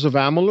Kingdoms of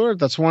Amalur,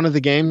 that's one of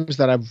the games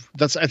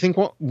that's I think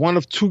one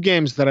of two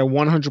games that I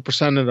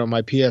 100%ed on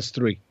my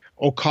PS3.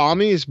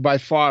 Okami is by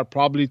far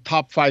probably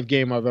top 5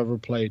 game I've ever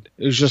played.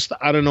 It was just,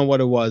 I don't know what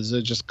it was.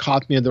 It just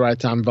caught me at the right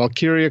time.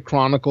 Valkyria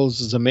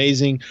Chronicles is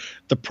amazing.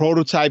 The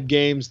Prototype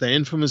games, the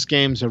Infamous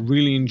games, I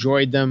really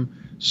enjoyed them.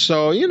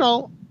 So,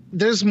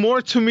 there's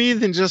more to me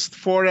than just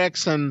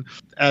 4X and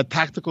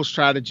tactical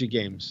strategy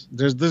games.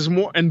 There's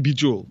more, and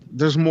Bejeweled.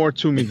 There's more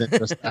to me than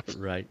just that.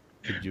 Right.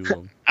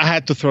 Bejeweled. I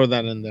had to throw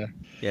that in there.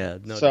 Yeah.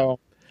 No. So,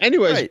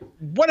 anyways, right.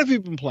 What have you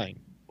been playing?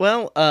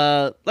 Well,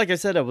 like I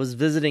said, I was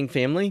visiting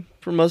family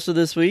for most of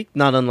this week,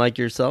 not unlike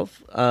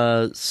yourself.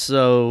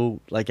 So,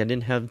 I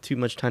didn't have too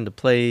much time to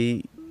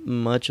play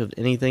much of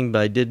anything, but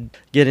I did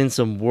get in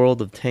some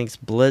World of Tanks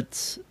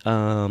Blitz.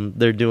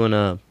 They're doing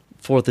a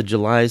 4th of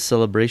July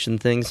celebration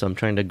thing, so I'm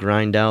trying to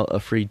grind out a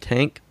free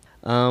tank.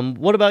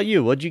 What about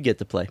you? What'd you get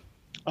to play?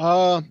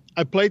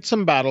 I played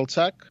some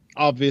BattleTech,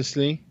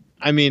 obviously.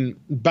 I mean,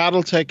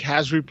 BattleTech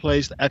has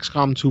replaced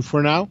XCOM 2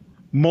 for now.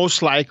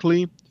 Most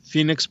likely,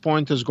 Phoenix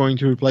Point is going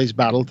to replace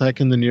BattleTech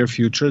in the near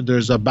future.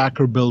 There's a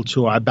backer build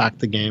too. I backed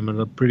the game at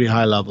a pretty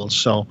high level,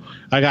 so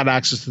I got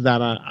access to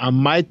that. I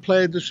might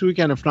play it this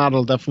weekend. If not,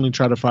 I'll definitely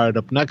try to fire it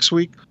up next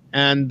week.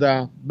 And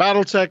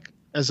BattleTech,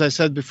 as I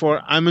said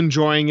before, I'm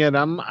enjoying it.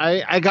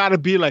 I gotta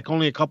be like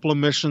only a couple of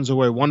missions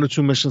away, 1 or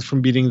 2 missions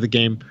from beating the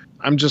game.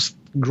 I'm just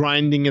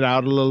grinding it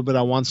out a little bit.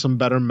 I want some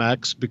better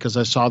mechs because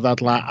I saw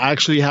that I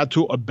actually had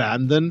to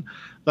abandon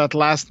that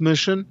last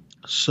mission.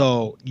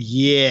 So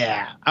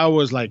yeah, I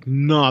was like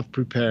not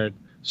prepared.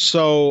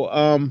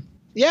 So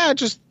yeah,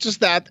 just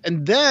that.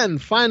 And then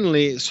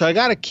finally, so I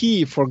got a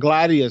key for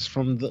Gladius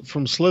from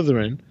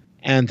Slytherin.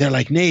 And they're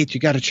like, Nate, you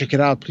got to check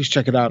it out. Please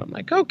check it out. I'm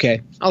like,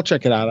 okay, I'll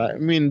check it out. I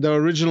mean, the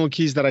original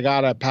keys that I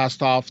got, I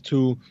passed off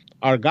to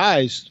our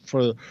guys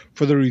for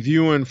the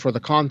review and for the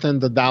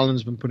content that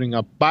Dallin been putting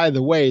up. By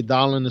the way,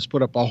 Dallin has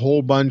put up a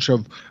whole bunch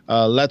of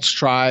Let's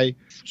Try.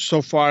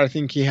 So far, I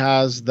think he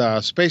has the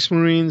Space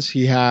Marines,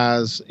 he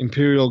has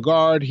Imperial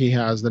Guard, he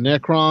has the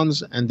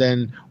Necrons, and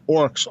then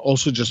Orcs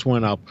also just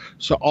went up.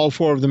 So all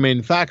 4 of the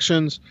main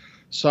factions.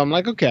 So I'm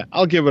like, okay,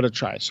 I'll give it a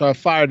try. So I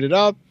fired it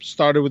up,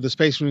 started with the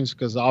Space Marines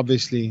because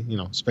obviously,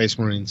 Space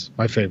Marines,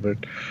 my favorite.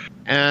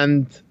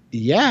 And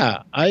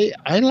yeah, I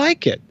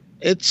like it.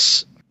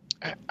 It's,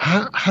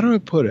 how do I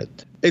put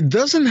it? It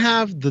doesn't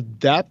have the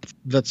depth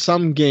that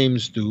some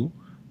games do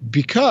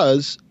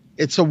because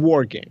it's a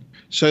war game.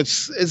 So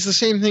it's the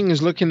same thing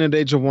as looking at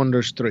Age of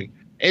Wonders 3.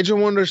 Age of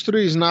Wonders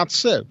 3 is not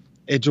Civ.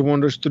 Age of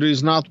Wonders 3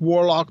 is not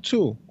Warlock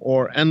 2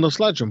 or Endless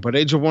Legend, but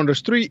Age of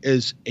Wonders 3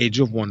 is Age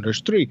of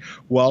Wonders 3.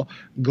 Well,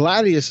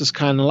 Gladius is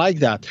kind of like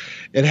that.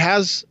 It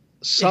has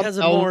some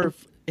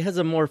it has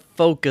a more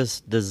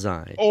focused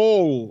design.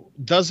 Oh,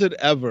 does it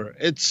ever?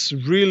 It's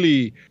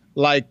really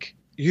like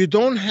you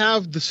don't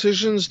have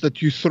decisions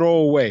that you throw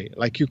away.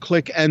 Like you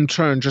click end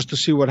turn just to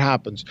see what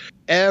happens.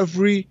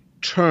 Every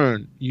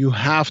turn you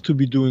have to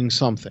be doing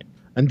something.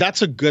 And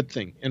that's a good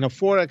thing. In a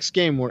 4X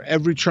game where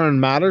every turn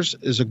matters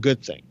is a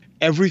good thing.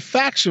 Every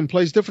faction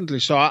plays differently.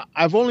 So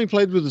I've only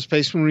played with the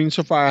Space Marine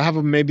so far. I have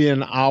maybe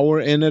an hour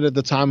in it at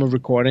the time of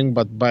recording,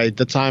 but by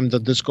the time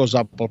that this goes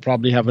up, I'll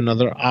probably have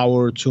another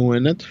hour or 2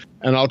 in it.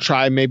 And I'll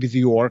try maybe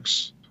the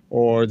Orcs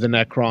or the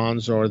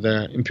Necrons or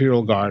the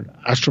Imperial Guard,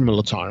 Astra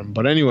Militarum.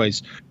 But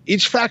anyways,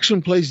 each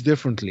faction plays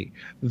differently.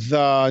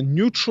 The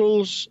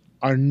neutrals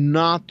are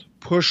not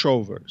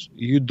pushovers.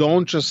 You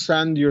don't just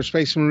send your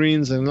Space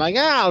Marines and like,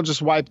 I'll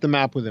just wipe the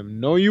map with them.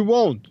 No, you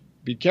won't.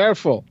 Be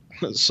careful.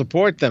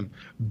 Support them.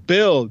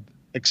 Build.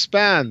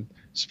 Expand.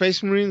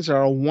 Space Marines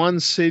are a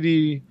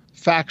one-city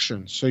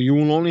faction, so you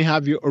will only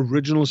have your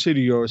original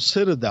city, your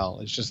citadel.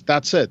 It's just,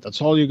 that's it.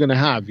 That's all you're going to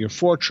have, your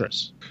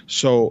fortress.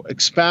 So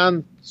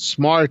expand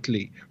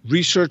smartly.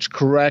 Research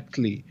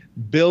correctly.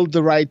 Build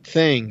the right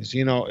things.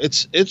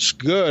 It's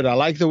good. I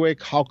like the way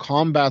how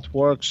combat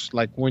works.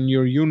 Like when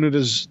your unit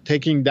is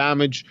taking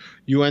damage,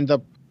 you end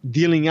up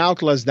dealing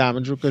out less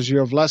damage because you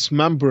have less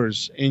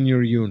members in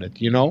your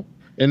unit,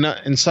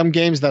 In some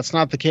games, that's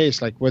not the case.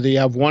 Like whether you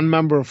have 1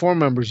 member or 4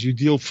 members, you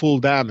deal full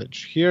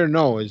damage. Here,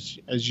 no.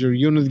 As your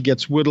unit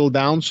gets whittled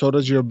down, so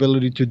does your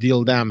ability to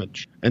deal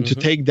damage and to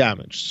take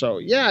damage. So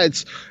yeah,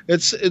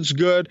 it's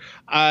good.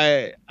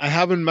 I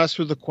haven't messed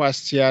with the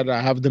quests yet.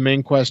 I have the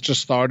main quest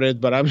just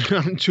started, but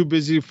I'm too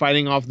busy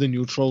fighting off the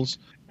neutrals.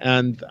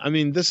 And I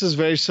mean, this is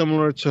very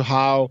similar to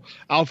how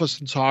Alpha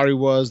Centauri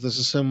was. This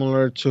is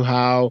similar to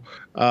how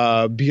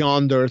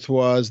Beyond Earth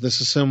was. This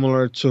is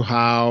similar to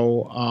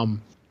how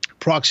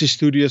Proxy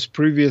Studios'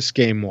 previous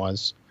game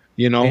was,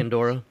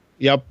 Pandora.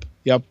 Yep,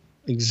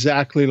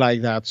 exactly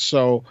like that.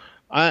 So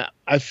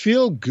I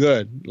feel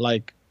good.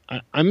 Like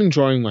I'm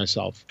enjoying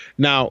myself.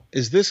 Now,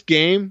 is this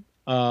game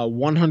a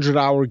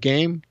 100-hour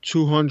game,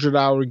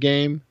 200-hour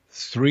game,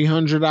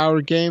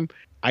 300-hour game?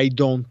 I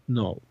don't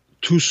know.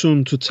 Too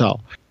soon to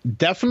tell.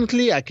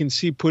 Definitely, I can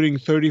see putting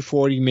 30,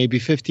 40, maybe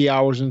 50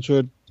 hours into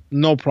it.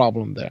 No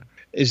problem there.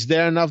 Is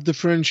there enough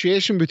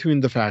differentiation between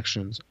the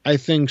factions? I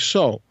think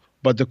so.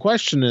 But the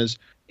question is,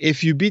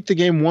 if you beat the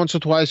game once or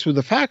twice with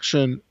a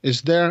faction,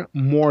 is there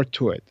more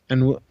to it?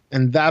 And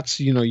that's,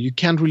 you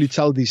can't really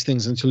tell these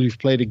things until you've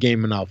played a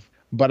game enough.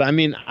 But I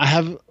mean,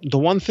 the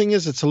one thing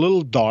is it's a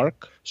little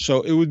dark,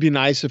 so it would be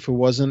nice if it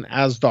wasn't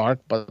as dark.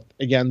 But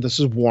again, this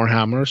is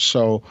Warhammer,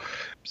 so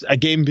a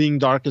game being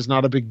dark is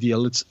not a big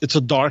deal. It's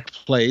a dark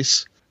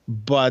place,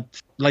 but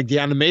like the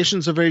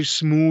animations are very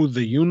smooth.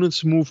 The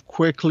units move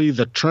quickly.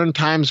 The turn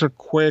times are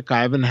quick.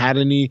 I haven't had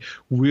any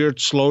weird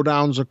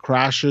slowdowns or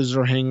crashes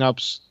or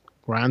hangups.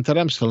 Granted,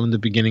 I'm still in the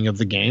beginning of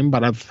the game,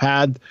 but I've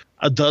had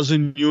a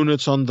dozen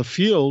units on the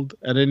field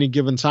at any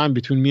given time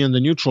between me and the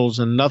neutrals,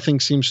 and nothing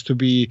seems to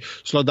be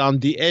slowed down.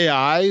 The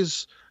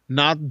AI's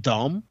not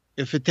dumb.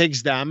 if it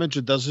takes damage,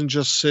 it doesn't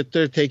just sit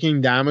there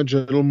taking damage.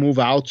 It'll move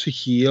out to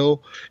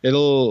heal.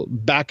 It'll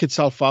back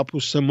itself up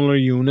with similar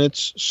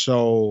units.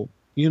 So,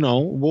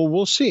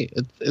 we'll see.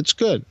 It's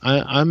good.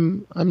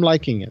 I'm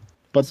liking it.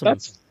 But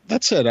Awesome.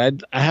 that's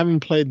it. I haven't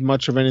played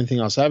much of anything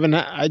else.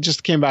 I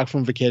just came back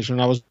from vacation.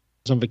 I was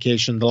on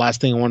vacation. The last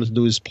thing I wanted to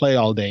do is play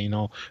all day,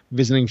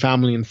 visiting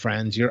family and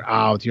friends. You're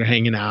out, you're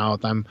hanging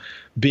out. I'm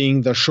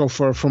being the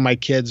chauffeur for my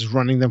kids,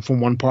 running them from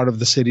one part of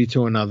the city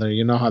to another.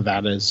 You know how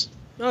that is.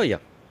 Oh, yeah,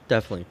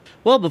 definitely.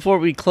 Well, before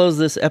we close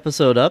this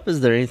episode up, is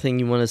there anything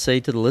you want to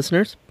say to the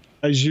listeners?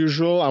 As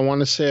usual, I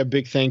want to say a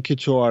big thank you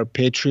to our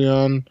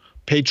Patreon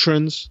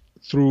patrons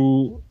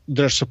through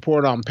their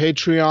support on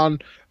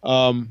Patreon.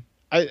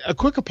 A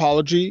quick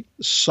apology.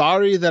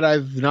 Sorry that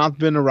I've not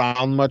been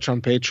around much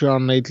on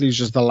Patreon lately. It's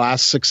just the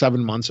last 6-7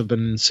 months have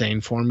been insane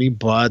for me,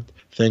 but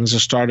things are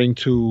starting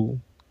to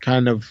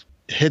kind of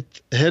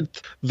hit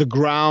the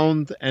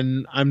ground,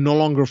 and I'm no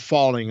longer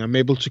falling. I'm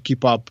able to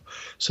keep up.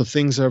 So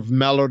things have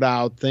mellowed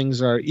out. Things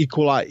are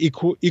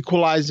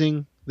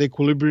equalizing. The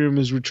equilibrium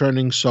is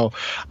returning. So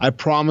I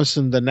promise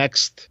in the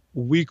next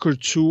week or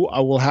two,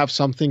 I will have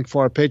something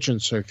for our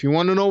patrons. So if you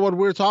want to know what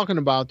we're talking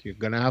about, you're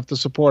going to have to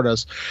support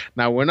us.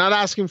 Now, we're not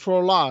asking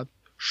for a lot.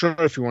 Sure,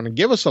 if you want to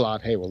give us a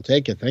lot, hey, we'll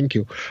take it. Thank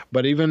you.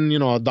 But even,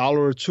 $1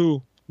 or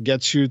 $2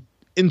 gets you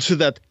into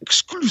that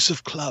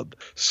exclusive club.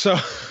 So,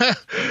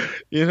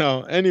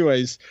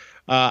 anyways,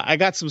 I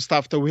got some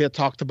stuff that we had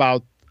talked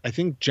about, I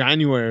think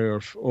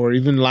January or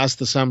even last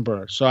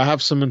December. So I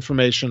have some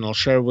information I'll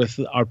share with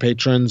our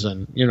patrons.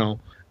 And,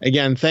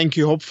 again, thank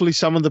you. Hopefully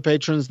some of the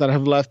patrons that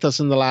have left us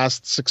in the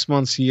last 6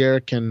 months,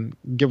 year can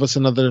give us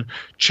another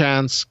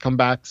chance, come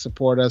back,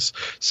 support us.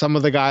 Some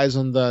of the guys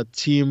on the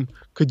team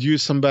could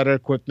use some better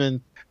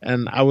equipment,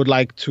 and I would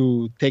like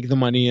to take the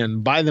money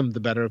and buy them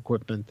the better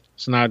equipment.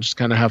 So now I just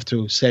kind of have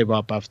to save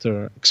up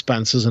after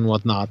expenses and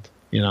whatnot,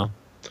 All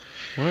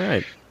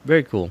right.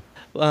 Very cool.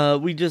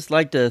 We just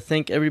like to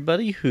thank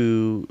everybody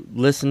who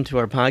listened to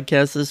our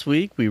podcast this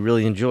week. We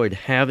really enjoyed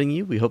having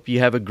you. We hope you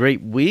have a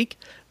great week.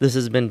 This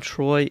has been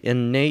Troy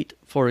and Nate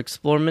for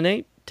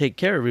Explorminate. Take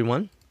care,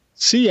 everyone.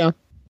 See ya.